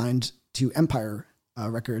artist signed to Empire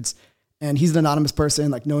Records. And he's an anonymous person.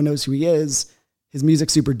 Like no one knows who he is. His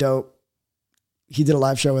music's super dope. He did a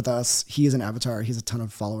live show with us. He is an avatar. He has a ton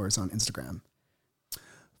of followers on Instagram.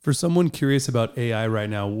 For someone curious about AI right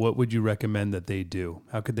now, what would you recommend that they do?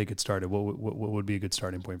 How could they get started? What would be a good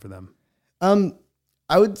starting point for them?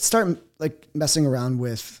 I would start like messing around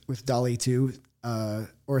with DALL-E 2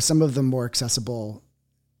 or some of the more accessible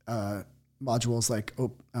modules like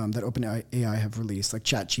that OpenAI have released, like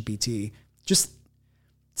ChatGPT. Just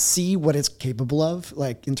see what it's capable of,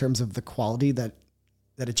 like in terms of the quality that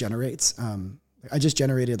it generates. I just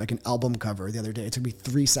generated like an album cover the other day. It took me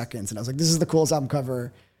 3 seconds, and I was like, "This is the coolest album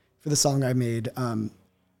cover for the song I made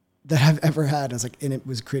that I've ever had." I was like, and it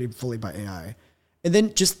was created fully by AI. And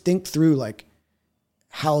then just think through like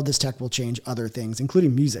how this tech will change other things,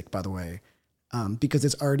 including music, by the way, because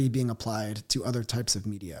it's already being applied to other types of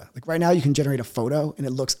media. Like right now, you can generate a photo and it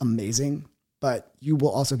looks amazing, but you will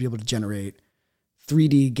also be able to generate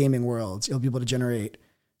 3D gaming worlds. You'll be able to generate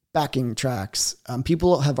backing tracks.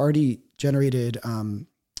 People have already generated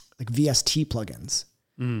like VST plugins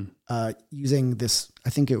using this. I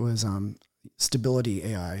think it was Stability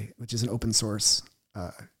AI, which is open source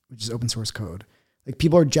code. Like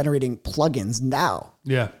people are generating plugins now.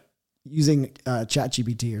 Yeah. Using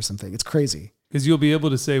ChatGPT or something. It's crazy. Because you'll be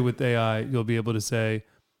able to say with AI,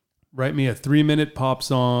 write me a 3-minute pop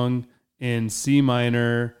song in C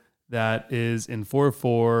minor that is in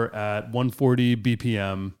 4/4 at 140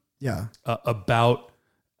 BPM. Yeah. About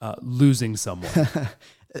losing someone.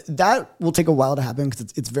 That will take a while to happen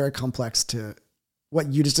because it's very complex to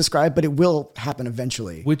what you just described, but it will happen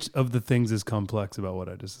eventually. Which of the things is complex about what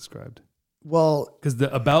I just described? Well, because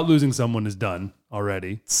the about losing someone is done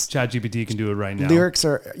already. ChatGPT can do it right now. Lyrics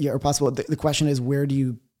are possible. The question is, where do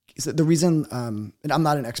you? Is the reason? And I'm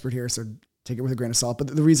not an expert here, so take it with a grain of salt. But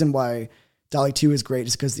the reason why DALL-E 2 is great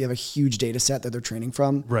is because they have a huge data set that they're training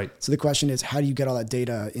from. Right. So the question is, how do you get all that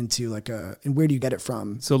data into and where do you get it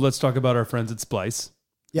from? So let's talk about our friends at Splice.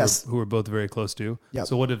 Yes. Who we're both very close to. Yep.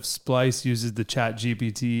 So what if Splice uses the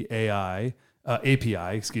ChatGPT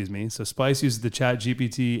API, excuse me. So Splice uses the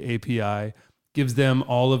ChatGPT API, gives them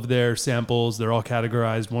all of their samples. They're all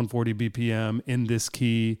categorized 140 BPM in this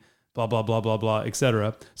key, blah, blah, blah, blah, blah,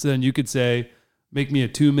 etc. So then you could say, make me a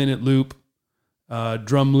 2-minute loop,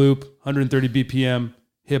 drum loop, 130 BPM,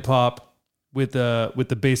 hip hop with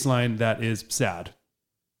the bass line that is sad,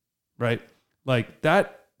 right? Like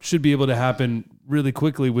that should be able to happen really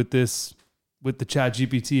quickly with the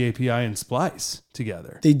ChatGPT API and Splice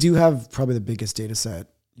together. They do have probably the biggest data set.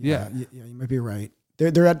 Yeah, you might be right. They're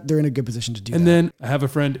in a good position to do that. And then I have a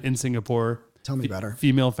friend in Singapore. Tell me about her.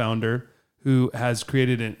 Female founder who has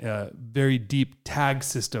created a very deep tag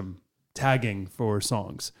system, tagging for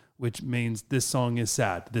songs, which means this song is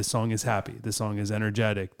sad, this song is happy, this song is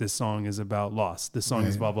energetic, this song is about loss, this song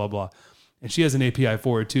is blah, blah, blah. And she has an API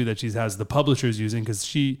for it too that she has the publishers using,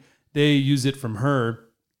 because they use it from her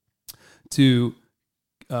to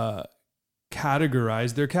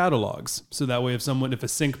categorize their catalogs. So that way, if a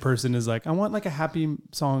sync person is like, I want like a happy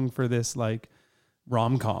song for this like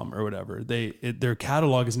rom-com or whatever, their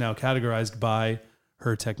catalog is now categorized by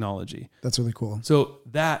her technology. That's really cool. So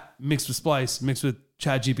that mixed with Splice, mixed with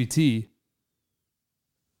ChatGPT,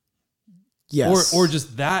 yes, or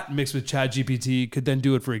just that mixed with ChatGPT could then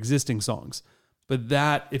do it for existing songs. But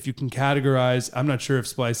that, if you can categorize, I'm not sure if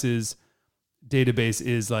Splice's database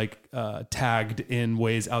is like tagged in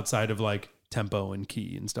ways outside of like tempo and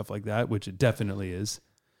key and stuff like that, which it definitely is.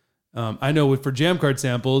 I know for jam card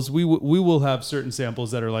samples, we will have certain samples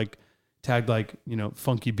that are like tagged like,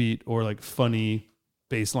 funky beat or like funny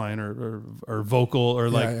bass line or vocal or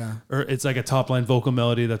like, or it's like a top line vocal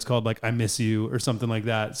melody that's called like, I miss you or something like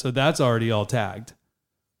that. So that's already all tagged.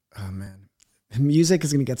 Oh man. Music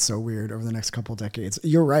is going to get so weird over the next couple decades.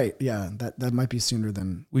 You're right. Yeah. That might be sooner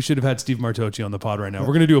than. We should have had Steve Martocci on the pod right now.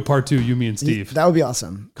 We're going to do a part 2, you, me, and Steve. That would be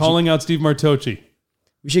awesome. Calling out Steve Martocci.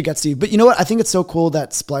 We should get Steve. But you know what? I think it's so cool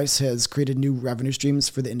that Splice has created new revenue streams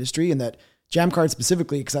for the industry, and that Jamcard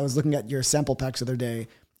specifically, because I was looking at your sample packs the other day,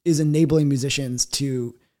 is enabling musicians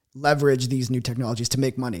to leverage these new technologies to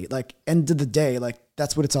make money. Like, end of the day, like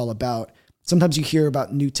that's what it's all about. Sometimes you hear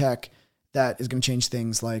about new tech that is going to change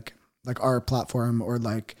things like our platform or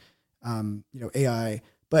like, AI,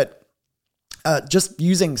 but just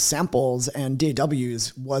using samples and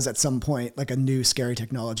DAWs was at some point like a new scary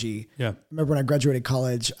technology. Yeah. I remember when I graduated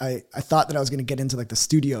college, I thought that I was going to get into like the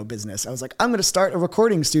studio business. I was like, I'm going to start a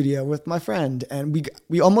recording studio with my friend. And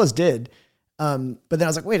we almost did. But then I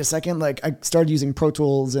was like, wait a second. Like I started using Pro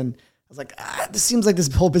Tools and I was like, this seems like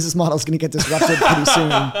this whole business model is going to get disrupted pretty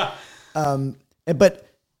soon. But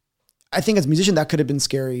I think as a musician, that could have been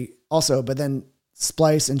scary also. But then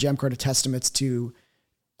Splice and Jamcard are testaments to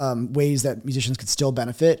ways that musicians could still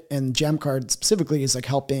benefit. And Jamcard specifically is like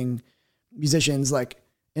helping musicians like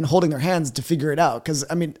in holding their hands to figure it out. Cause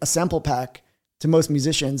I mean, a sample pack to most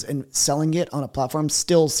musicians and selling it on a platform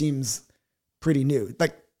still seems pretty new.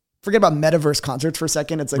 Like forget about metaverse concerts for a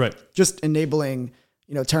second. It's like just enabling,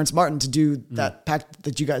 Terrence Martin to do that pack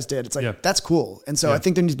that you guys did. It's like, that's cool. And so I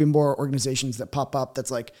think there needs to be more organizations that pop up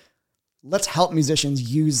that's like, let's help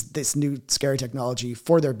musicians use this new scary technology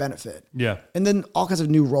for their benefit. Yeah. And then all kinds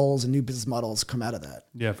of new roles and new business models come out of that.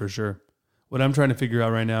 Yeah, for sure. What I'm trying to figure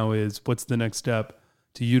out right now is what's the next step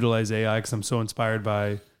to utilize AI, because I'm so inspired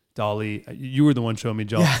by Dolly. You were the one showing me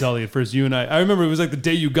Dolly at first. You and I remember it was like the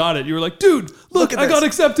day you got it. You were like, dude, look I got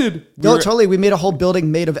accepted. Totally. We made a whole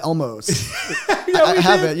building made of Elmos. I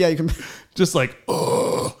have it. Yeah, you can. Just like,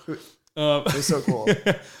 oh. It's so cool.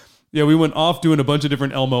 Yeah, we went off doing a bunch of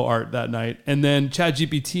different Elmo art that night. And then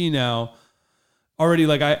ChatGPT now, already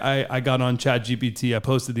like I got on ChatGPT. I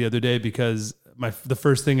posted the other day because the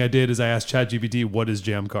first thing I did is I asked ChatGPT, what is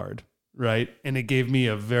Jamcard, right? And it gave me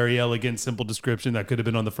a very elegant, simple description that could have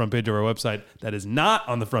been on the front page of our website. That is not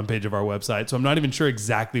on the front page of our website. So I'm not even sure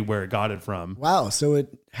exactly where it got it from. Wow. So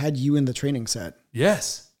it had you in the training set.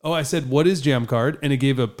 Yes. Oh, I said, what is Jamcard? And it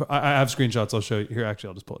gave I have screenshots. I'll show you here. Actually,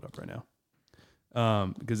 I'll just pull it up right now.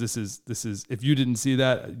 Because this is, if you didn't see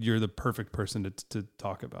that, you're the perfect person to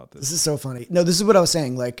talk about this. This is so funny. No, this is what I was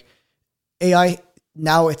saying. Like AI,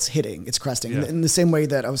 now it's cresting in the same way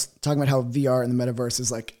that I was talking about how VR and the metaverse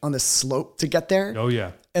is like on the slope to get there. Oh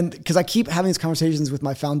yeah. And because I keep having these conversations with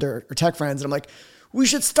my founder or tech friends and I'm like, we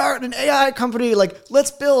should start an AI company. Like,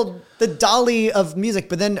 let's build the Dolly of music.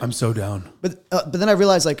 But then I'm so down. But then I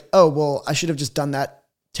realized I should have just done that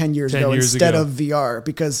 10 years ago instead of VR,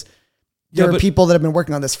 because there are people that have been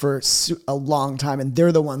working on this for a long time, and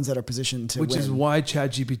they're the ones that are positioned to Which is why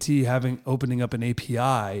ChatGPT opening up an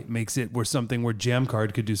API makes it where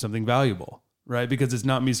Jamcard could do something valuable, right? Because it's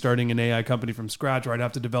not me starting an AI company from scratch where I'd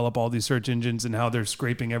have to develop all these search engines and how they're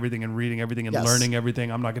scraping everything and reading everything and learning everything.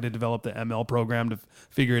 I'm not going to develop the ML program to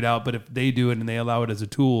figure it out. But if they do it and they allow it as a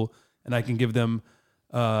tool, and I can give them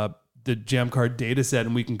the Jamcard data set,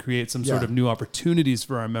 and we can create some sort of new opportunities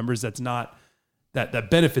for our members that's not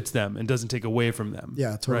that benefits them and doesn't take away from them.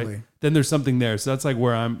 Yeah, totally. Right? Then there's something there. So that's like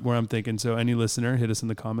where I'm thinking. So any listener, hit us in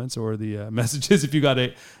the comments or the messages. If you got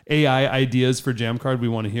AI ideas for Jamcard, we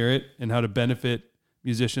want to hear it, and how to benefit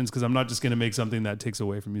musicians. Cause I'm not just going to make something that takes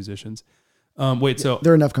away from musicians. So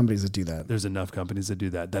there are enough companies that do that. There's enough companies that do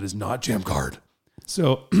that. That is not Jamcard.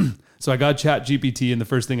 So I got ChatGPT, and the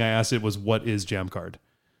first thing I asked it was, what is Jamcard?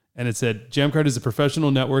 And it said, Jamcard is a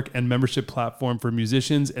professional network and membership platform for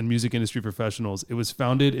musicians and music industry professionals. It was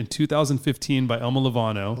founded in 2015 by Elmo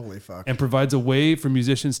Lovano. Holy fuck. And provides a way for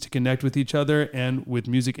musicians to connect with each other and with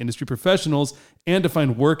music industry professionals and to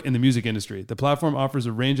find work in the music industry. The platform offers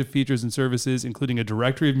a range of features and services, including a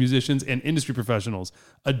directory of musicians and industry professionals,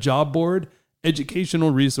 a job board,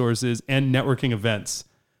 educational resources, and networking events.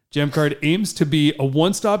 Jamcard aims to be a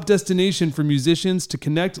one-stop destination for musicians to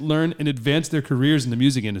connect, learn, and advance their careers in the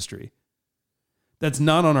music industry. That's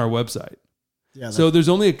not on our website. Yeah. So there's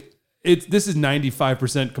only, this is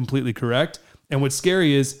 95% completely correct. And what's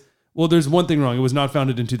scary is, well, there's one thing wrong. It was not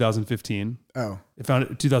founded in 2015. Oh. It founded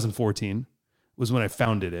in 2014 was when I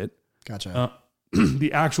founded it. Gotcha.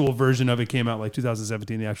 The actual version of it came out like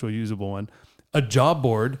 2017, the actual usable one. A job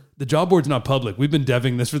board. The job board's not public. We've been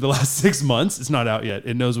deving this for the last 6 months. It's not out yet.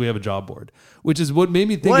 It knows we have a job board, which is what made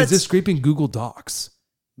me think, is this scraping Google Docs?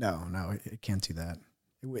 No, it can't do that.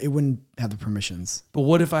 It wouldn't have the permissions. But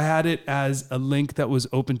what if I had it as a link that was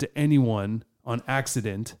open to anyone on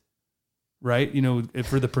accident, right? You know,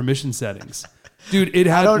 for the permission settings. Dude, it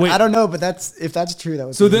had... I don't know, but if that's true, that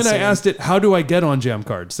would So be then insane. I asked it, how do I get on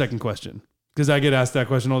Jamcard? Second question. Because I get asked that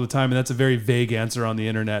question all the time, and that's a very vague answer on the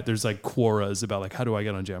internet. There's like quoras about like, how do I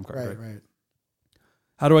get on Jamcard? Right.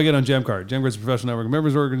 How do I get on Jamcard? Jamcard is a professional network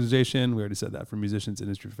members organization. We already said that, for musicians and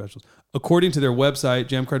industry professionals. According to their website,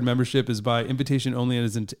 Jamcard membership is by invitation only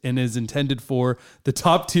and is intended for the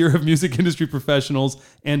top tier of music industry professionals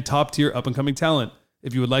and top tier up-and-coming talent.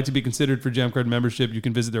 If you would like to be considered for Jamcard membership, you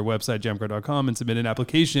can visit their website, jamcard.com, and submit an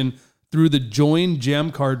application through the Join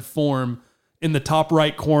Jamcard form in the top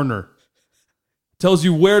right corner. Tells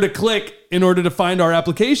you where to click in order to find our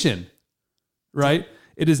application, right?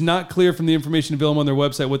 It is not clear from the information available on their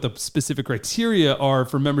website what the specific criteria are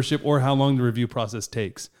for membership or how long the review process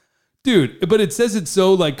takes. Dude, but it says it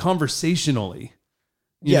so like conversationally.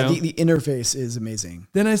 You know? The interface is amazing.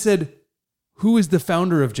 Then I said, who is the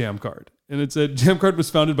founder of Jamcard? And it said, Jamcard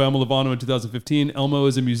was founded by Elmo Lovano in 2015. Elmo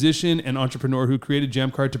is a musician and entrepreneur who created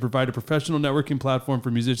Jamcard to provide a professional networking platform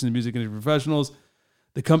for musicians and music industry professionals.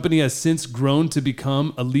 The company has since grown to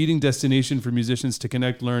become a leading destination for musicians to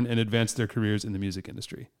connect, learn, and advance their careers in the music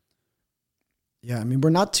industry. Yeah, I mean, we're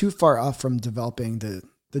not too far off from developing the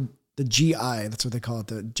GI, that's what they call it,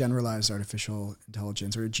 the Generalized Artificial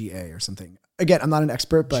Intelligence, or GA or something. Again, I'm not an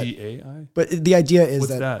expert, but GAI? But the idea is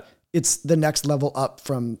that it's the next level up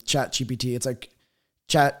from ChatGPT. It's like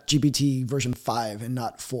ChatGPT version 5 and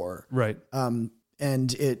not 4. Right.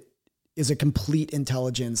 And it is a complete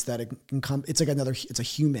intelligence that it can come. It's like it's a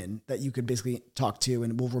human that you could basically talk to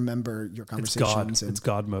and will remember your conversations. It's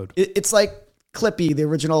God mode. It's like Clippy, the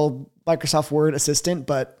original Microsoft Word assistant,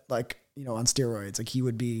 but like, you know, on steroids. Like he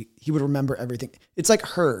would remember everything. It's like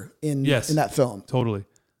her in that film. Totally.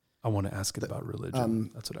 I want to ask it about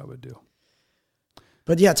religion. That's what I would do.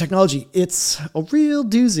 But yeah, technology, it's a real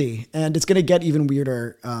doozy, and it's going to get even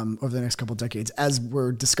weirder over the next couple of decades, as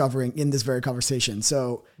we're discovering in this very conversation.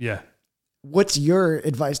 So yeah. What's your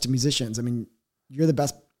advice to musicians? I mean, you're the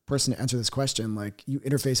best person to answer this question. Like, you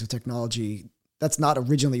interface with technology. That's not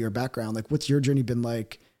originally your background. Like, what's your journey been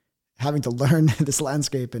like having to learn this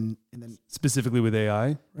landscape and then specifically with AI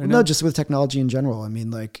right now? No, just with technology in general. I mean,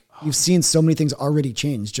 like, you've seen so many things already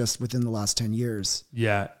change just within the last 10 years.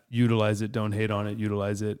 Yeah. Utilize it. Don't hate on it.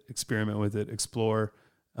 Utilize it. Experiment with it. Explore.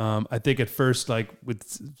 I think at first, like with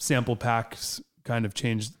sample packs, kind of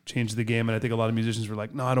changed the game. And I think a lot of musicians were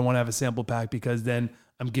like, no, I don't want to have a sample pack because then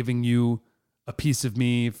I'm giving you a piece of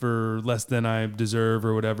me for less than I deserve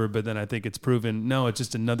or whatever. But then I think it's proven, no, it's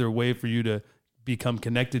just another way for you to become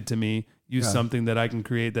connected to me. Use something that I can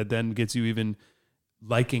create that then gets you even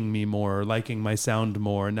liking me more, liking my sound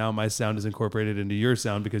more. And now my sound is incorporated into your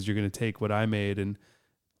sound because you're going to take what I made and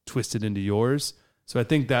twist it into yours. So I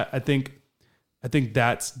think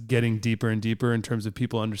that's getting deeper and deeper in terms of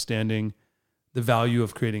people understanding the value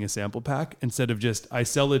of creating a sample pack instead of just, I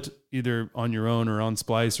sell it either on your own or on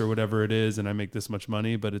Splice or whatever it is, and I make this much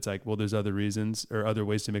money, but it's like, well, there's other reasons or other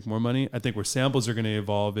ways to make more money. I think where samples are going to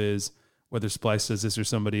evolve is, whether Splice does this or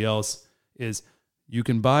somebody else, is you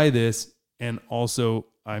can buy this and also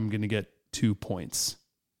I'm going to get 2 points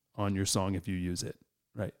on your song if you use it.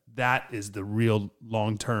 Right. That is the real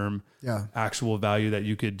long-term actual value that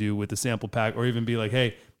you could do with the sample pack, or even be like,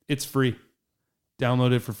 hey, it's free.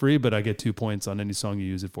 Download it for free, but I get 2 points on any song you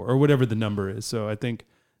use it for, or whatever the number is. So I think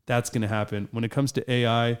that's going to happen. When it comes to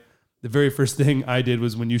AI, the very first thing I did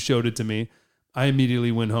was when you showed it to me, I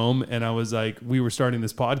immediately went home and I was like, we were starting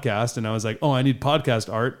this podcast and I was like, oh, I need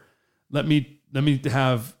podcast art. Let me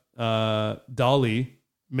have Dolly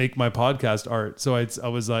make my podcast art. So I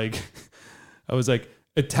was like,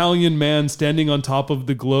 Italian man standing on top of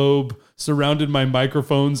the globe, surrounded by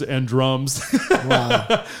microphones and drums.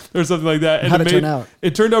 Wow. Or something like that. And how'd it turn out?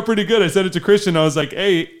 It turned out pretty good. I sent it to Christian. I was like,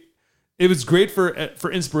 hey, it was great for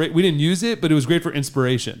inspiration. We didn't use it, but it was great for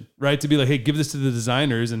inspiration, right? To be like, hey, give this to the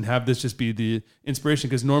designers and have this just be the inspiration.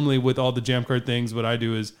 Because normally with all the Jamcard things, what I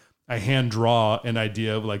do is I hand draw an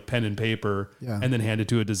idea of like pen and paper and then hand it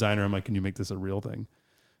to a designer. I'm like, can you make this a real thing?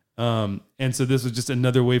 And so this was just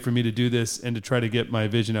another way for me to do this and to try to get my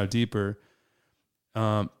vision out deeper.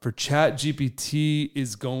 For Chat GPT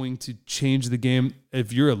is going to change the game.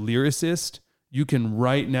 If you're a lyricist, you can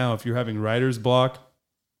right now, if you're having writer's block,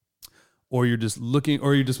 or you're just looking,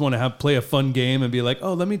 or you just want to play a fun game and be like,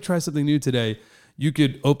 oh, let me try something new today. You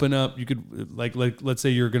could open up, you could like let's say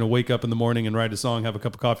you're going to wake up in the morning and write a song, have a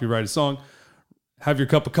cup of coffee, write a song, have your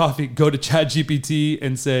cup of coffee, go to Chat GPT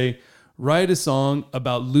and say, write a song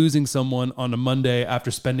about losing someone on a Monday after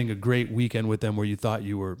spending a great weekend with them where you thought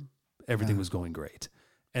everything was going great.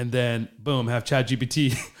 And then boom, have Chat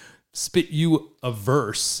GPT spit you a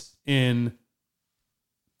verse in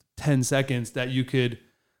 10 seconds that you could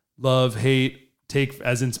love, hate, take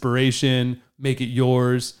as inspiration, make it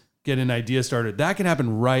yours, get an idea started. That can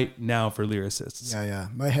happen right now for lyricists. Yeah.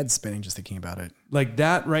 My head's spinning just thinking about it. Like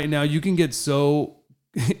that right now, you can get so,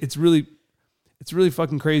 it's really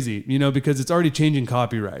fucking crazy, because it's already changing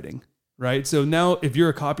copywriting, right? So now if you're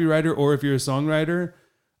a copywriter or if you're a songwriter,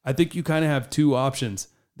 I think you kind of have two options.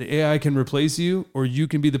 The AI can replace you, or you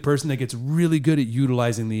can be the person that gets really good at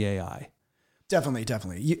utilizing the AI.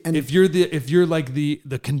 Definitely. And if you're like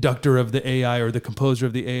the conductor of the AI or the composer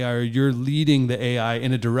of the AI, or you're leading the AI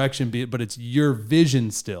in a direction, but it's your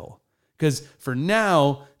vision still. Because for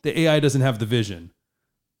now, the AI doesn't have the vision.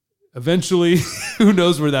 Eventually, who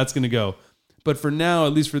knows where that's going to go. But for now,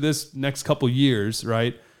 at least for this next couple years,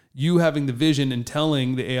 right? You having the vision and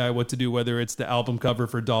telling the AI what to do, whether it's the album cover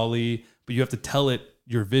for Dali, but you have to tell it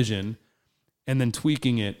your vision and then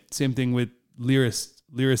tweaking it. Same thing with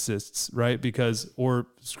lyricists, right? Or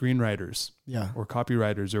screenwriters, or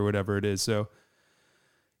copywriters or whatever it is. So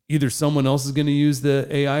either someone else is going to use the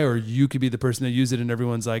AI, or you could be the person that use it, and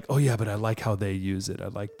everyone's like, oh yeah, but I like how they use it. I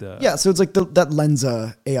like so it's like that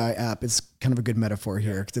Lensa AI app is kind of a good metaphor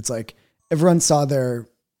here. 'Cause it's like everyone saw their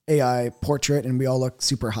AI portrait and we all look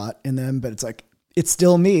super hot in them, but it's like, it's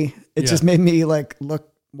still me. It just made me like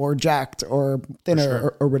look more jacked or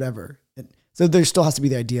thinner or whatever. And so there still has to be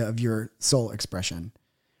the idea of your soul expression.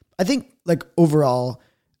 I think like overall,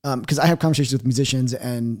 because I have conversations with musicians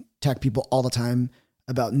and tech people all the time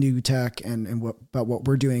about new tech and about what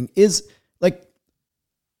we're doing, is like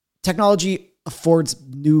technology affords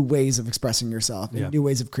new ways of expressing yourself and new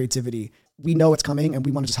ways of creativity. We know it's coming and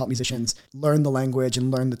we want to just help musicians learn the language and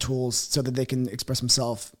learn the tools so that they can express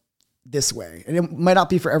themselves this way. And it might not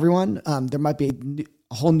be for everyone. There might be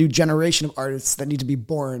a whole new generation of artists that need to be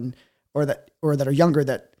born or that are younger,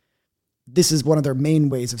 that this is one of their main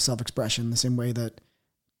ways of self-expression, the same way that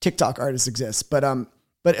TikTok artists exist. But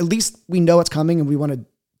at least we know it's coming and we want to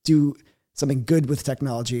do something good with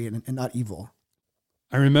technology and not evil.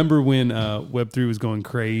 I remember when Web3 was going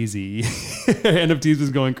crazy, NFTs was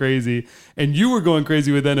going crazy, and you were going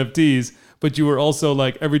crazy with NFTs, but you were also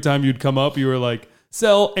like, every time you'd come up, you were like,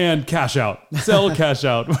 sell and cash out, sell, cash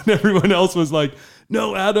out. When everyone else was like,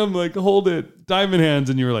 no, Adam, like hold it, diamond hands.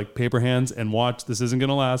 And you were like, paper hands, and watch, this isn't going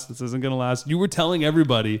to last. This isn't going to last. You were telling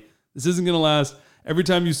everybody, this isn't going to last. Every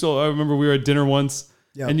time you sold, I remember we were at dinner once,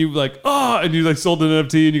 and you like, and you like sold an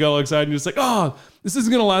NFT and you got all excited and you're just like, this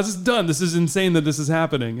isn't going to last. It's done. This is insane that this is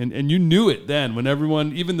happening. And you knew it then, when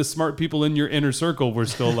everyone, even the smart people in your inner circle, were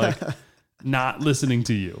still like not listening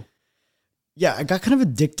to you. Yeah. I got kind of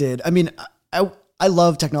addicted. I mean, I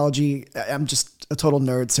love technology. I'm just a total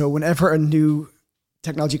nerd. So whenever a new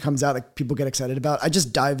technology comes out that people get excited about, I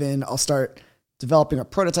just dive in. I'll start developing or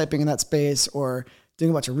prototyping in that space or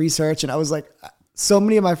doing a bunch of research. And I was like, so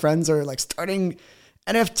many of my friends are like starting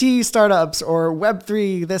NFT startups or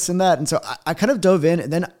Web3, this and that. And so I kind of dove in,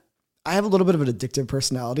 and then I have a little bit of an addictive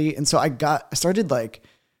personality. And so I started like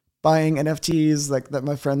buying NFTs like that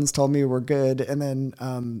my friends told me were good, and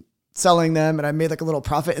then selling them, and I made like a little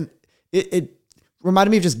profit. And it reminded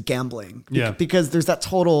me of just gambling, because there's that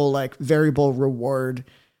total like variable reward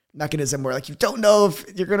mechanism where like you don't know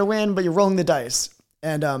if you're going to win, but you're rolling the dice.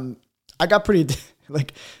 And I got pretty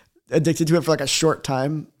like addicted to it for like a short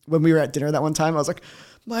time. When we were at dinner that one time, I was like,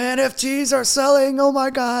 my NFTs are selling. Oh my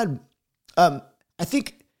God. I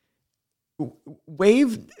think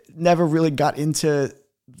Wave never really got into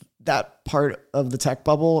that part of the tech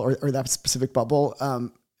bubble or that specific bubble.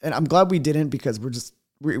 And I'm glad we didn't, because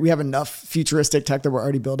we have enough futuristic tech that we're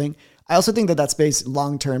already building. I also think that space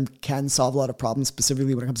long-term can solve a lot of problems,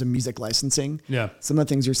 specifically when it comes to music licensing. Yeah. Some of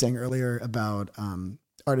the things you're saying earlier about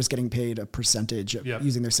artists getting paid a percentage of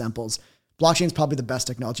using their samples. Blockchain is probably the best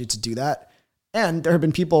technology to do that. And there have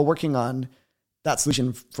been people working on that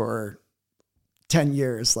solution for 10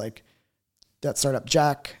 years, like that startup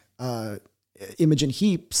Jack, Imogen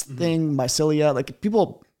Heaps thing, Mycelia, like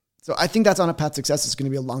people. So I think that's on a path to success. It's going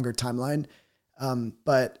to be a longer timeline.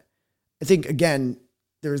 But I think, again,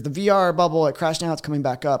 there's the VR bubble. It crashed now. It's coming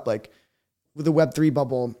back up. Like with the Web3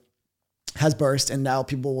 bubble has burst, and now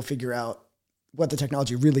people will figure out what the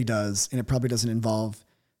technology really does. And it probably doesn't involve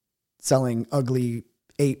selling ugly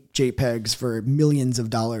 8 JPEGs for millions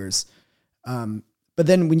of dollars. But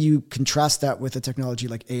then when you contrast that with a technology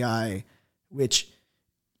like AI, which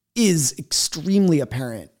is extremely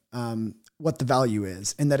apparent what the value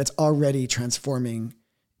is, and that it's already transforming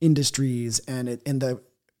industries, and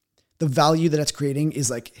the value that it's creating is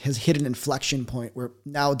like has hit an inflection point where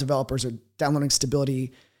now developers are downloading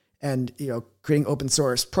Stability and creating open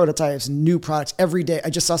source prototypes, new products every day. I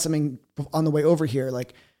just saw something on the way over here,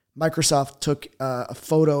 like Microsoft took a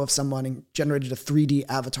photo of someone and generated a 3D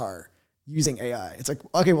avatar using AI. It's like,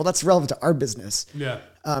 okay, well, that's relevant to our business. Yeah.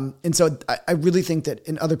 And so I really think that,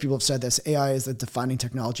 and other people have said this, AI is the defining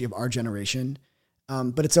technology of our generation.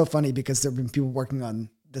 But it's so funny because there have been people working on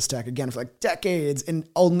this tech again for like decades, and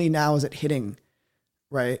only now is it hitting,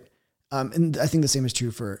 right? And I think the same is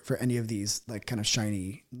true for any of these like kind of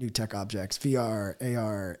shiny new tech objects, VR,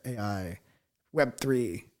 AR, AI,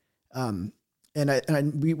 Web3.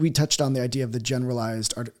 We touched on the idea of the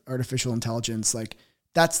generalized artificial intelligence. Like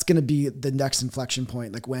that's going to be the next inflection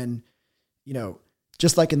point. Like when,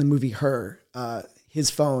 just like in the movie Her, his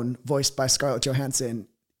phone, voiced by Scarlett Johansson,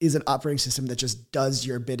 is an operating system that just does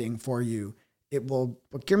your bidding for you. It will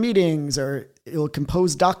book your meetings, or it will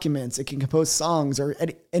compose documents. It can compose songs or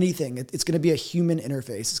anything. It's going to be a human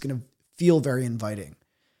interface. It's going to feel very inviting.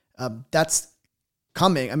 That's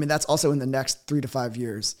coming. I mean, that's also in the next 3 to 5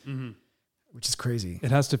 years, which is crazy.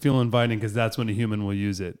 It has to feel inviting because that's when a human will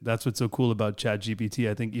use it. That's what's so cool about ChatGPT,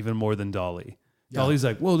 I think, even more than DALL-E. Yeah. DALL-E's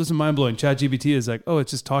like, whoa, this is mind-blowing. ChatGPT is like, oh,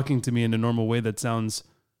 it's just talking to me in a normal way that sounds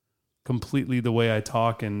completely the way I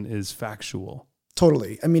talk and is factual.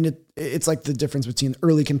 Totally. I mean, it's like the difference between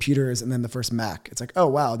early computers and then the first Mac. It's like, oh,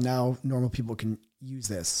 wow, now normal people can use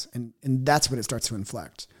this. And that's when it starts to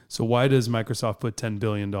inflect. So why does Microsoft put $10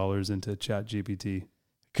 billion into ChatGPT?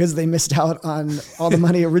 Because they missed out on all the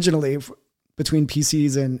money originally between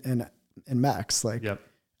PCs and Macs. Like, yep.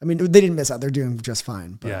 I mean, they didn't miss out. They're doing just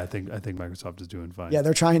fine. But yeah, I think Microsoft is doing fine. Yeah,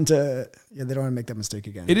 they're trying to. Yeah, they don't want to make that mistake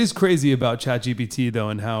again. It is crazy about ChatGPT though,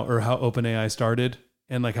 and how OpenAI started,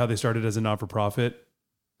 and like how they started as a not-for-profit.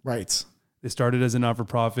 Right. They started as a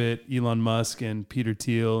not-for-profit. Elon Musk and Peter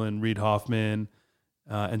Thiel and Reid Hoffman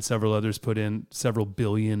and several others put in several $1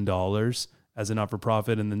 billion as a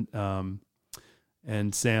not-for-profit, and then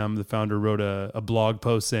and Sam, the founder, wrote a blog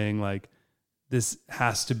post saying like, this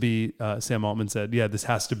has to be, Sam Altman said, yeah, this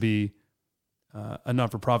has to be a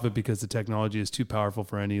not-for-profit because the technology is too powerful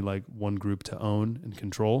for any like one group to own and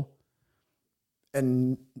control.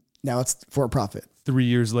 And now it's for profit. 3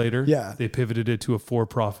 years later, yeah, they pivoted it to a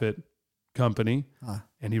for-profit company.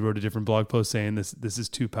 And he wrote a different blog post saying this is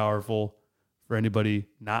too powerful for anybody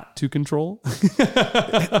not to control.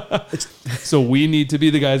 So we need to be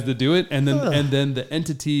the guys that do it. And then the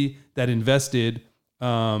entity that invested,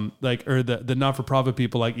 the not-for-profit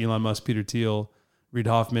people like Elon Musk, Peter Thiel, Reid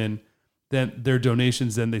Hoffman, then their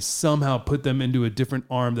donations, then they somehow put them into a different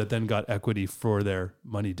arm that then got equity for their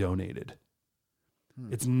money donated.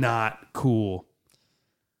 It's not cool.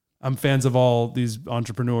 I'm fans of all these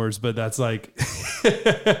entrepreneurs, but that's like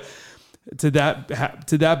to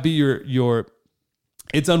that be your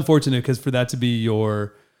it's unfortunate because for that to be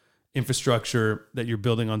your infrastructure that you're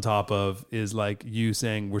building on top of is like you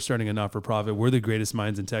saying we're starting a not-for-profit. We're the greatest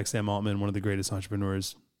minds in tech. Sam Altman, one of the greatest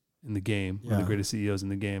entrepreneurs in the game, one of the greatest CEOs in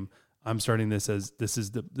the game. I'm starting this as this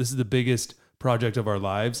is the biggest project of our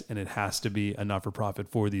lives, and it has to be a not-for-profit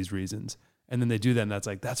for these reasons. And then they do that,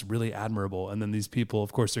 and that's really admirable. And then these people,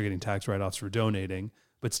 of course, they're getting tax write-offs for donating,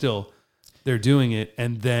 but still, they're doing it.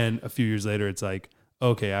 And then a few years later, it's like,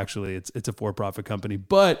 okay, actually, it's a for-profit company.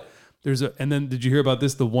 But and then did you hear about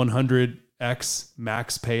this? The 100x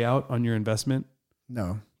max payout on your investment?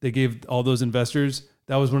 No. They gave all those investors,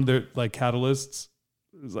 that was one of their like catalysts.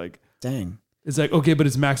 It was like, dang. It's like, okay, but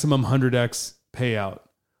it's maximum 100x payout.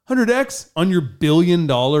 100x on your $1 billion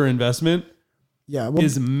investment? Yeah, well,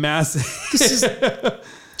 is massive. This is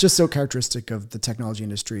just so characteristic of the technology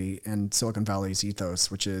industry and Silicon Valley's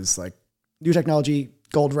ethos, which is like new technology,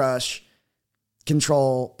 gold rush,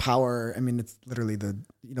 control, power. I mean, it's literally the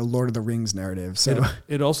Lord of the Rings narrative. So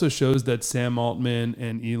it also shows that Sam Altman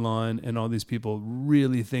and Elon and all these people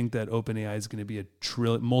really think that OpenAI is going to be a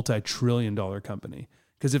multi-trillion-dollar company.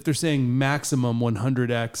 Because if they're saying maximum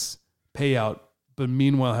 100x payout, but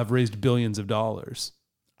meanwhile have raised billions of dollars.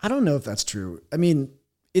 I don't know if that's true. I mean,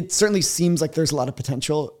 it certainly seems like there's a lot of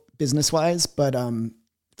potential business-wise, but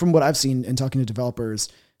from what I've seen in talking to developers,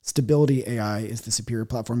 Stability AI is the superior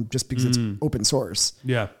platform just because it's open source.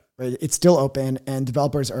 Yeah. Right? It's still open, and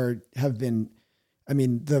developers have been, I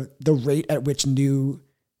mean, the rate at which new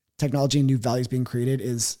technology and new value is being created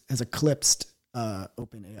has eclipsed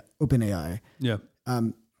OpenAI. Yeah.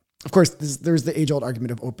 Of course, there's the age-old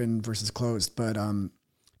argument of open versus closed,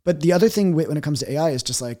 but the other thing when it comes to AI is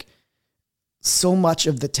just like so much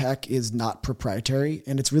of the tech is not proprietary,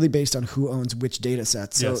 and it's really based on who owns which data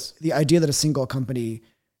sets. So the idea that a single company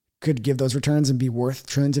could give those returns and be worth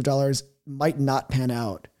trillions of dollars might not pan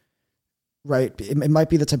out, right? It might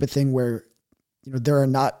be the type of thing where, there are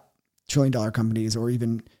not trillion-dollar companies or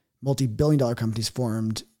even multi-billion-dollar companies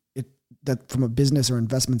formed. That from a business or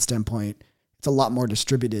investment standpoint, it's a lot more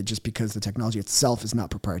distributed just because the technology itself is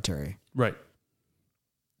not proprietary. Right.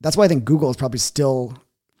 That's why I think Google is probably still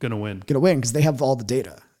Gonna win because they have all the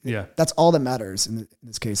data. Yeah. That's all that matters in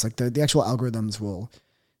this case. Like the actual algorithms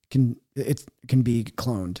can be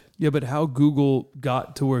cloned. Yeah, but how Google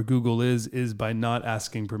got to where Google is by not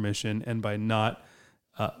asking permission and by not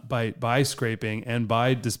by scraping and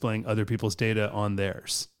by displaying other people's data on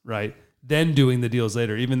theirs, right? Then doing the deals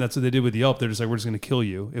later. Even that's what they did with Yelp. They're just like, we're just going to kill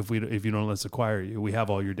you if you don't let us acquire you. We have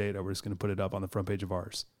all your data. We're just going to put it up on the front page of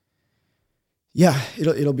ours. Yeah,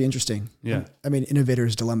 it'll be interesting. Yeah, I mean,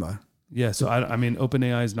 innovator's dilemma. Yeah, so I mean,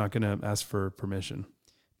 OpenAI is not going to ask for permission.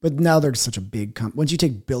 But now they're such a big company. Once you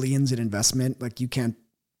take billions in investment, like you can't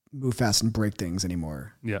move fast and break things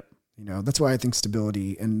anymore. Yeah. That's why I think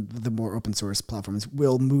Stability and the more open source platforms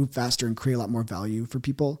will move faster and create a lot more value for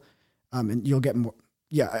people. And you'll get more.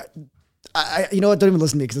 Yeah. I don't even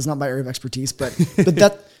listen to me because it's not my area of expertise, but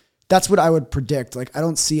that's what I would predict. Like, I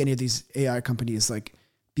don't see any of these AI companies like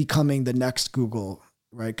becoming the next Google,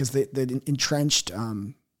 right? Because the entrenched,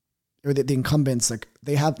 or the incumbents, like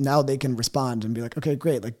they can respond and be like, okay,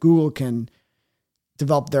 great. Like Google can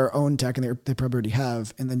develop their own tech and they probably already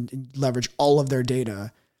have, and then leverage all of their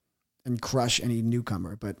data and crush any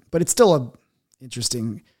newcomer. But it's still a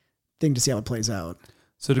interesting thing to see how it plays out.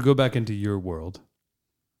 So to go back into your world,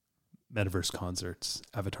 metaverse concerts,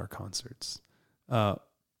 avatar concerts,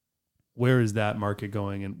 where is that market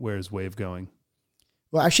going and where is Wave going?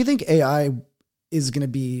 Well, I actually think AI is going to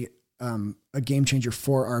be a game changer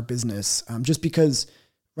for our business, just because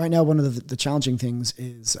right now one of the challenging things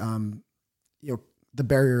is the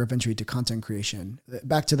barrier of entry to content creation.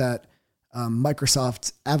 Back to that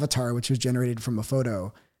Microsoft avatar, which was generated from a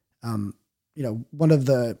photo. One of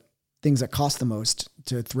the things that cost the most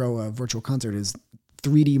to throw a virtual concert is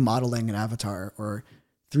 3D modeling an avatar or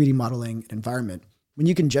 3D modeling an environment. When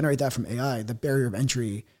you can generate that from AI, the barrier of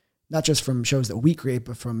entry, not just from shows that we create,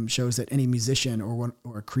 but from shows that any musician or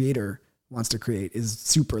a creator wants to create, is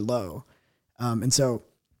super low. And so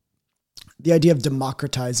the idea of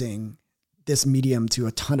democratizing this medium to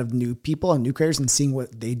a ton of new people and new creators and seeing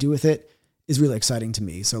what they do with it is really exciting to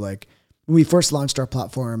me. So like when we first launched our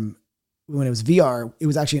platform, when it was VR, it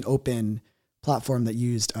was actually an open platform that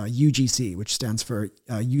used UGC, which stands for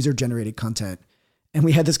user generated content. And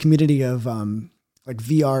we had this community of like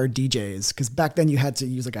VR DJs, because back then you had to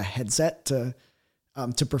use like a headset to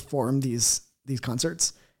perform these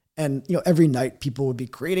concerts. And every night people would be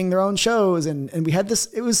creating their own shows, and we had this.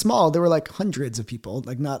 It was small. There were like hundreds of people,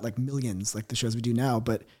 like not like millions like the shows we do now,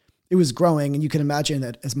 but it was growing. And you can imagine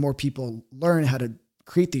that as more people learn how to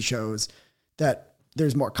create these shows, that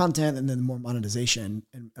there's more content and then more monetization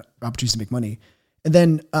and opportunities to make money. And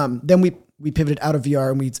then we pivoted out of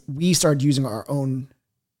VR and we started using our own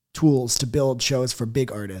tools to build shows for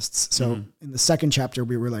big artists. So in the second chapter,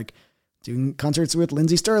 we were like doing concerts with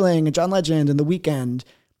Lindsey Sterling and John Legend and The Weeknd,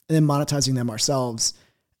 and then monetizing them ourselves.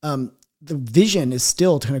 The vision is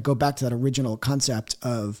still to kind of go back to that original concept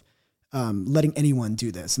of letting anyone do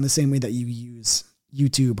this in the same way that you use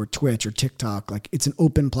YouTube or Twitch or TikTok. Like it's an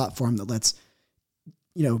open platform that lets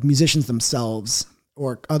musicians themselves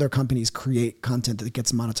or other companies create content that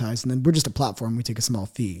gets monetized. And then we're just a platform. We take a small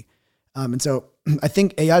fee. And so I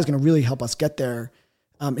think AI is going to really help us get there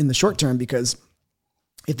in the short term, because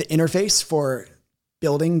if the interface for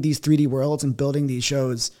building these 3D worlds and building these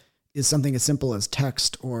shows is something as simple as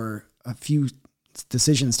text or a few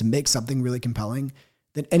decisions to make something really compelling,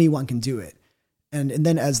 then anyone can do it. And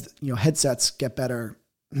then as headsets get better,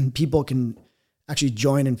 people can actually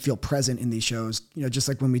join and feel present in these shows. You know, just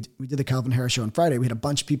like when we did the Calvin Harris show on Friday, we had a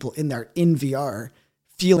bunch of people in there in VR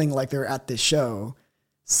feeling like they're at this show,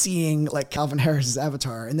 seeing like Calvin Harris's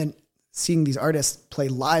avatar, and then seeing these artists play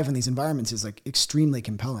live in these environments is like extremely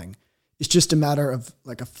compelling. It's just a matter of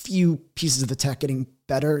like a few pieces of the tech getting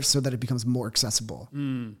better so that it becomes more accessible.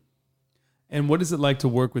 Mm. And what is it like to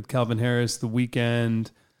work with Calvin Harris, The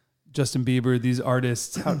Weeknd, Justin Bieber, these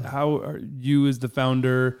artists? How are you as the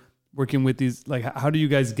founder working with these? Like, how do you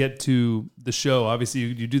guys get to the show? Obviously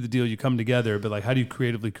you do the deal, you come together, but like, how do you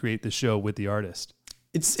creatively create the show with the artist?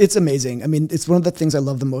 It's amazing. I mean, it's one of the things I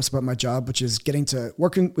love the most about my job, which is getting to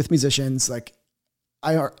working with musicians. Like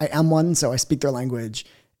I am one, so I speak their language,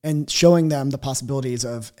 and showing them the possibilities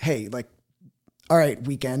of, hey, like, all right,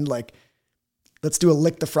 Weeknd, like, let's do a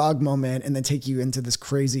lick the frog moment and then take you into this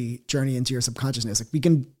crazy journey into your subconsciousness. Like we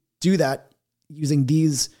can do that using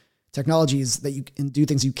these technologies that you can do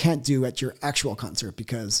things you can't do at your actual concert,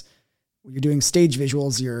 because when you're doing stage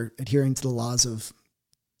visuals, you're adhering to the laws of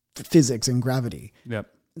physics and gravity. Yep.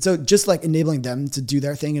 And so just like enabling them to do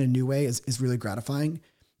their thing in a new way is really gratifying.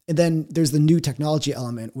 And then there's the new technology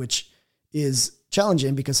element, which is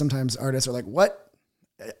challenging because sometimes artists are like, what?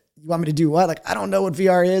 You want me to do what? Like, I don't know what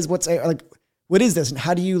VR is. What is this? And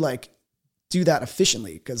how do you like do that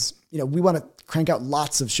efficiently? Because, you know, we want to crank out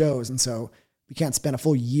lots of shows. And so we can't spend a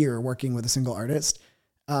full year working with a single artist.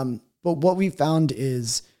 But what we found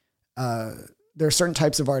is there are certain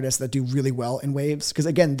types of artists that do really well in waves. Because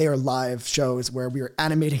again, they are live shows where we are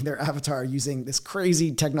animating their avatar using this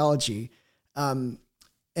crazy technology.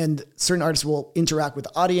 And certain artists will interact with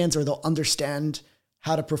the audience, or they'll understand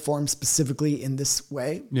how to perform specifically in this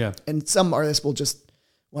way. Yeah. And some artists will just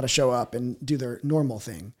want to show up and do their normal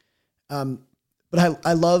thing. But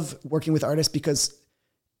I love working with artists because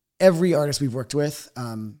every artist we've worked with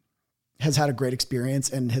has had a great experience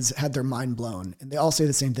and has had their mind blown. And they all say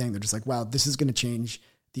the same thing. They're just like, wow, this is going to change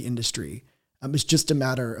the industry. It's just a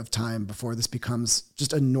matter of time before this becomes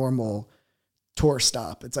just a normal tour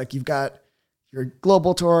stop. It's like you've got your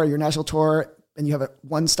global tour, your national tour, and you have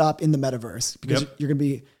one stop in the metaverse, because you're going to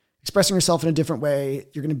be expressing yourself in a different way.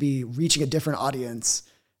 You're going to be reaching a different audience.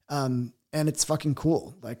 And it's fucking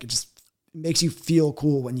cool. Like, it just makes you feel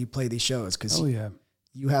cool when you play these shows, because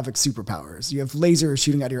you have like superpowers. You have lasers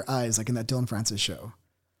shooting out of your eyes, like in that Dylan Francis show.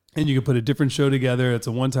 And you can put a different show together. It's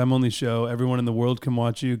a one-time only show. Everyone in the world can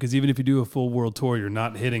watch you, because even if you do a full world tour, you're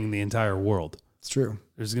not hitting the entire world. It's true.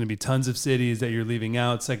 There's going to be tons of cities that you're leaving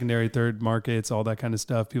out, secondary, third markets, all that kind of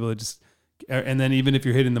stuff. People that just, and then even if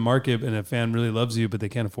you're hitting the market and a fan really loves you, but they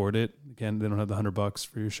can't afford it, they don't have the $100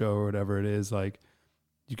 for your show or whatever it is, like,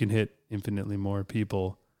 you can hit infinitely more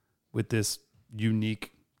people with this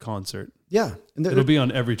unique concert. Yeah. And it'll be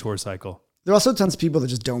on every tour cycle. There are also tons of people that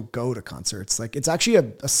just don't go to concerts. Like, it's actually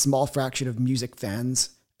a small fraction of music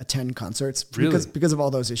fans attend concerts because of all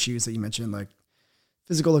those issues that you mentioned, like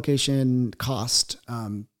physical location, cost,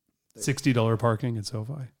 $60 parking at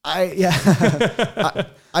SoFi.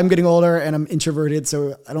 I'm getting older and I'm introverted,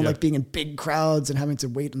 so I don't like being in big crowds and having to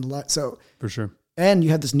wait in the line. So for sure. And you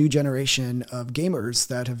have this new generation of gamers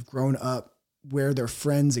that have grown up where their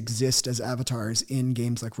friends exist as avatars in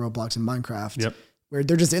games like Roblox and Minecraft, where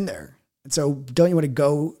they're just in there. And so don't you want to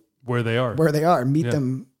go where they are, meet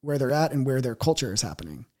them where they're at and where their culture is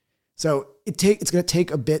happening. So it's going to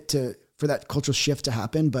take a bit for that cultural shift to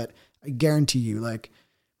happen. But I guarantee you, like,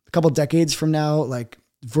 a couple decades from now, like,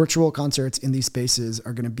 virtual concerts in these spaces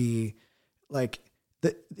are going to be like,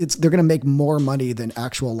 they're going to make more money than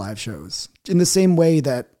actual live shows, in the same way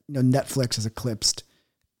that, you know, Netflix has eclipsed,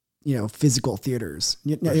 you know, physical theaters.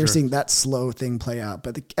 You're seeing that slow thing play out,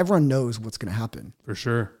 but everyone knows what's going to happen. For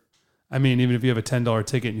sure. I mean, even if you have a $10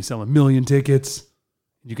 ticket and you sell 1 million tickets,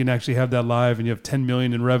 you can actually have that live and you have 10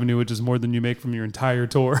 million in revenue, which is more than you make from your entire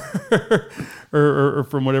tour or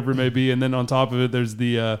from whatever it may be. And then on top of it, there's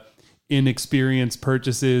the in-experience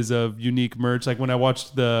purchases of unique merch. Like when I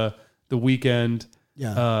watched the Weeknd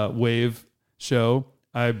Wave show,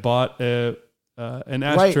 I bought an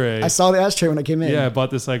ashtray. Right. I saw the ashtray when I came in. Yeah, I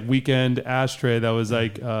bought this like Weeknd ashtray that was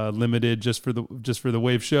like limited just for the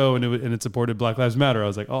Wave show, and it supported Black Lives Matter. I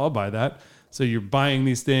was like, oh, I'll buy that. So you're buying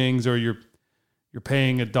these things, or you're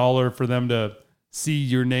paying $1 for them to see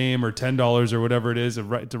your name, or $10 or whatever it is to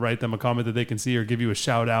write them a comment that they can see, or give you a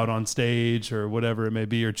shout out on stage, or whatever it may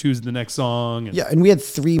be, or choose the next song. And we had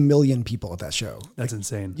 3 million people at that show. That's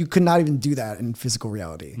insane. You could not even do that in physical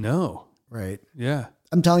reality. No. Right. Yeah.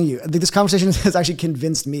 I'm telling you, think this conversation has actually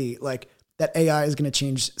convinced me, like, that AI is going to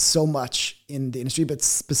change so much in the industry, but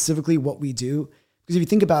specifically what we do. Because if you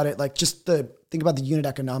think about it, like, think about the unit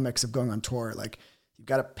economics of going on tour. Like, you've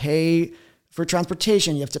got to pay for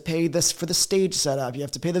transportation, you have to pay this for the stage setup. You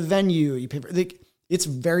have to pay the venue. You pay for, like, it's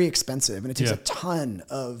very expensive, and it takes a ton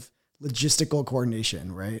of logistical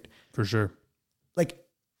coordination, right? For sure. Like,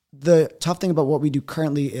 the tough thing about what we do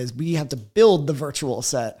currently is we have to build the virtual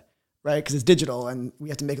set, right? Because it's digital, and we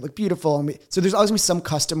have to make it look beautiful. And so there's always gonna be some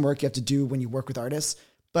custom work you have to do when you work with artists.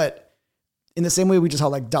 But in the same way we just saw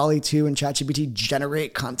like DALL-E 2 and ChatGPT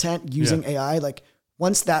generate content using AI, like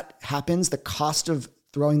once that happens, the cost of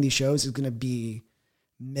throwing these shows is going to be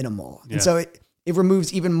minimal. And so it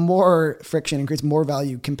removes even more friction and creates more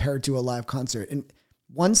value compared to a live concert. And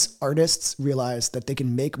once artists realize that they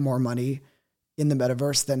can make more money in the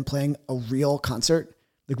metaverse than playing a real concert,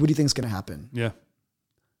 like, what do you think is going to happen? Yeah.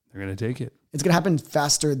 They're going to take it. It's going to happen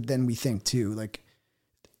faster than we think too. Like,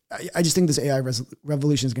 I just think this AI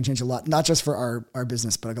revolution is going to change a lot, not just for our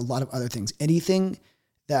business, but like a lot of other things. Anything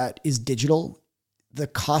that is digital, the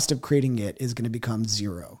cost of creating it is going to become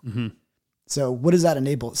zero. Mm-hmm. So what does that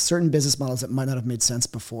enable? Certain business models that might not have made sense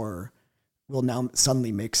before will now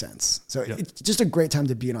suddenly make sense. So it's just a great time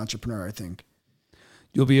to be an entrepreneur, I think.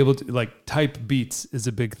 You'll be able to, like, type beats is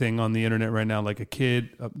a big thing on the internet right now. Like a kid,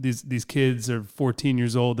 these kids are 14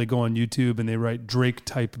 years old. They go on YouTube and they write Drake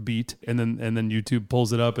type beat, and then YouTube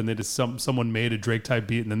pulls it up, and they just someone made a Drake type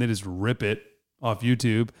beat, and then they just rip it off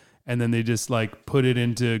YouTube, and then they just like put it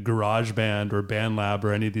into GarageBand or BandLab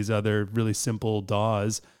or any of these other really simple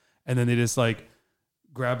DAWs, and then they just like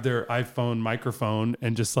grab their iPhone microphone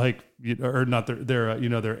and just like, or not their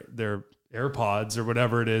AirPods or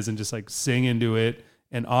whatever it is, and just like sing into it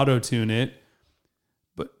and auto-tune it.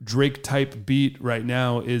 But Drake type beat right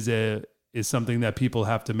now is something that people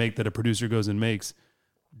have to make, that a producer goes and makes.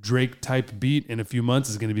 Drake type beat in a few months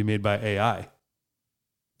is going to be made by AI.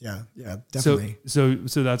 Yeah, definitely. So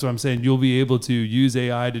that's what I'm saying. You'll be able to use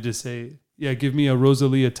AI to just say, yeah, give me a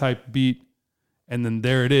Rosalia type beat, and then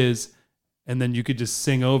there it is. And then you could just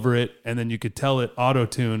sing over it, and then you could tell it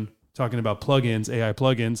auto-tune, talking about plugins, AI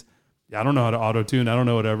plugins. Yeah, I don't know how to auto-tune. I don't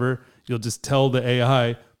know whatever. You'll just tell the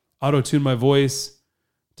AI, auto-tune my voice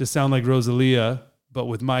to sound like Rosalia, but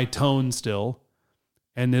with my tone still.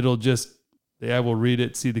 And it'll just, the AI will read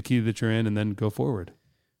it, see the key that you're in, and then go forward.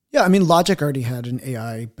 Yeah, I mean, Logic already had an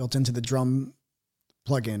AI built into the drum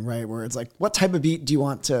plugin, right? Where it's like, what type of beat do you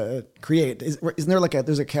want to create? Isn't there like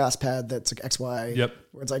there's a chaos pad that's like XY,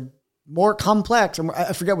 where it's like more complex, or more,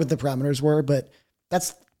 I forget what the parameters were, but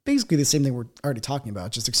that's basically the same thing we're already talking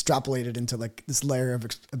about, just extrapolated into like this layer of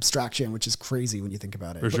abstraction, which is crazy when you think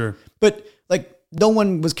about it. For sure. But like, no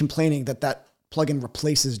one was complaining that plugin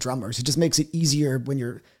replaces drummers. It just makes it easier when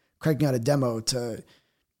you're cranking out a demo to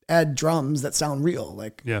add drums that sound real,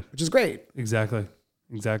 which is great. Exactly.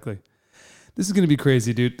 This is going to be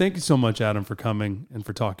crazy, dude. Thank you so much, Adam, for coming and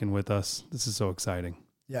for talking with us. This is so exciting.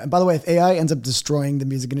 Yeah. And by the way, if AI ends up destroying the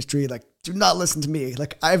music industry, like, do not listen to me.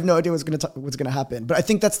 Like, I have no idea what's going to happen, but I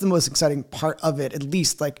think that's the most exciting part of it, at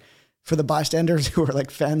least like for the bystanders who are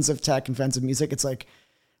like fans of tech and fans of music. It's like,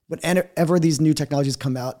 whenever these new technologies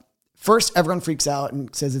come out, first everyone freaks out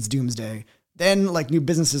and says it's doomsday. Then like new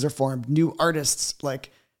businesses are formed, new artists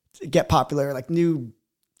like get popular, like new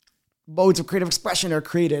modes of creative expression are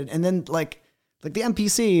created. And then like the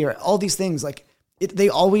MPC or all these things, like they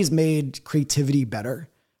always made creativity better.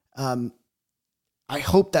 I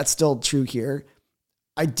hope that's still true here.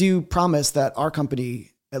 I do promise that our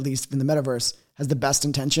company, at least in the metaverse, has the best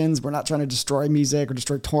intentions. We're not trying to destroy music or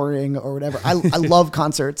destroy touring or whatever. I love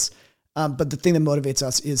concerts. But the thing that motivates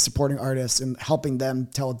us is supporting artists and helping them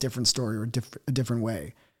tell a different story or a different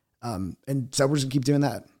way. And so we're just gonna keep doing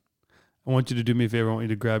that. I want you to do me a favor. I want you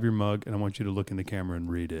to grab your mug, and I want you to look in the camera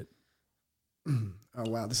and read it. Oh,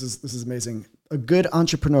 wow. This is amazing. A good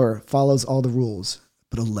entrepreneur follows all the rules,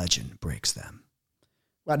 but a legend breaks them.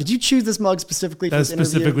 Wow. Did you choose this mug specifically for this interview?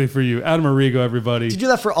 That's specifically for you. Adam Arrigo, everybody. Did you do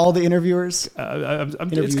that for all the interviewers?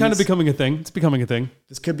 It's kind of becoming a thing. It's becoming a thing.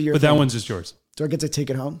 This could be your But thing. that one's just yours. Do I get to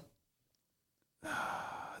take it home?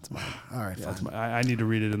 That's mine. All right. Yeah, that's I need to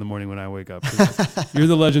read it in the morning when I wake up. You're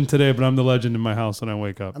the legend today, but I'm the legend in my house when I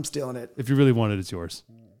wake up. I'm stealing it. If you really want it, it's yours.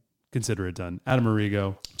 Consider it done. Adam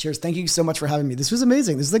Arrigo. Cheers. Thank you so much for having me. This was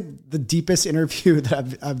amazing. This is like the deepest interview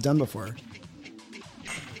that I've done before.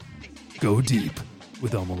 Go deep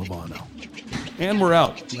with Elmo Lovano. And we're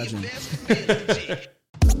out. Legend.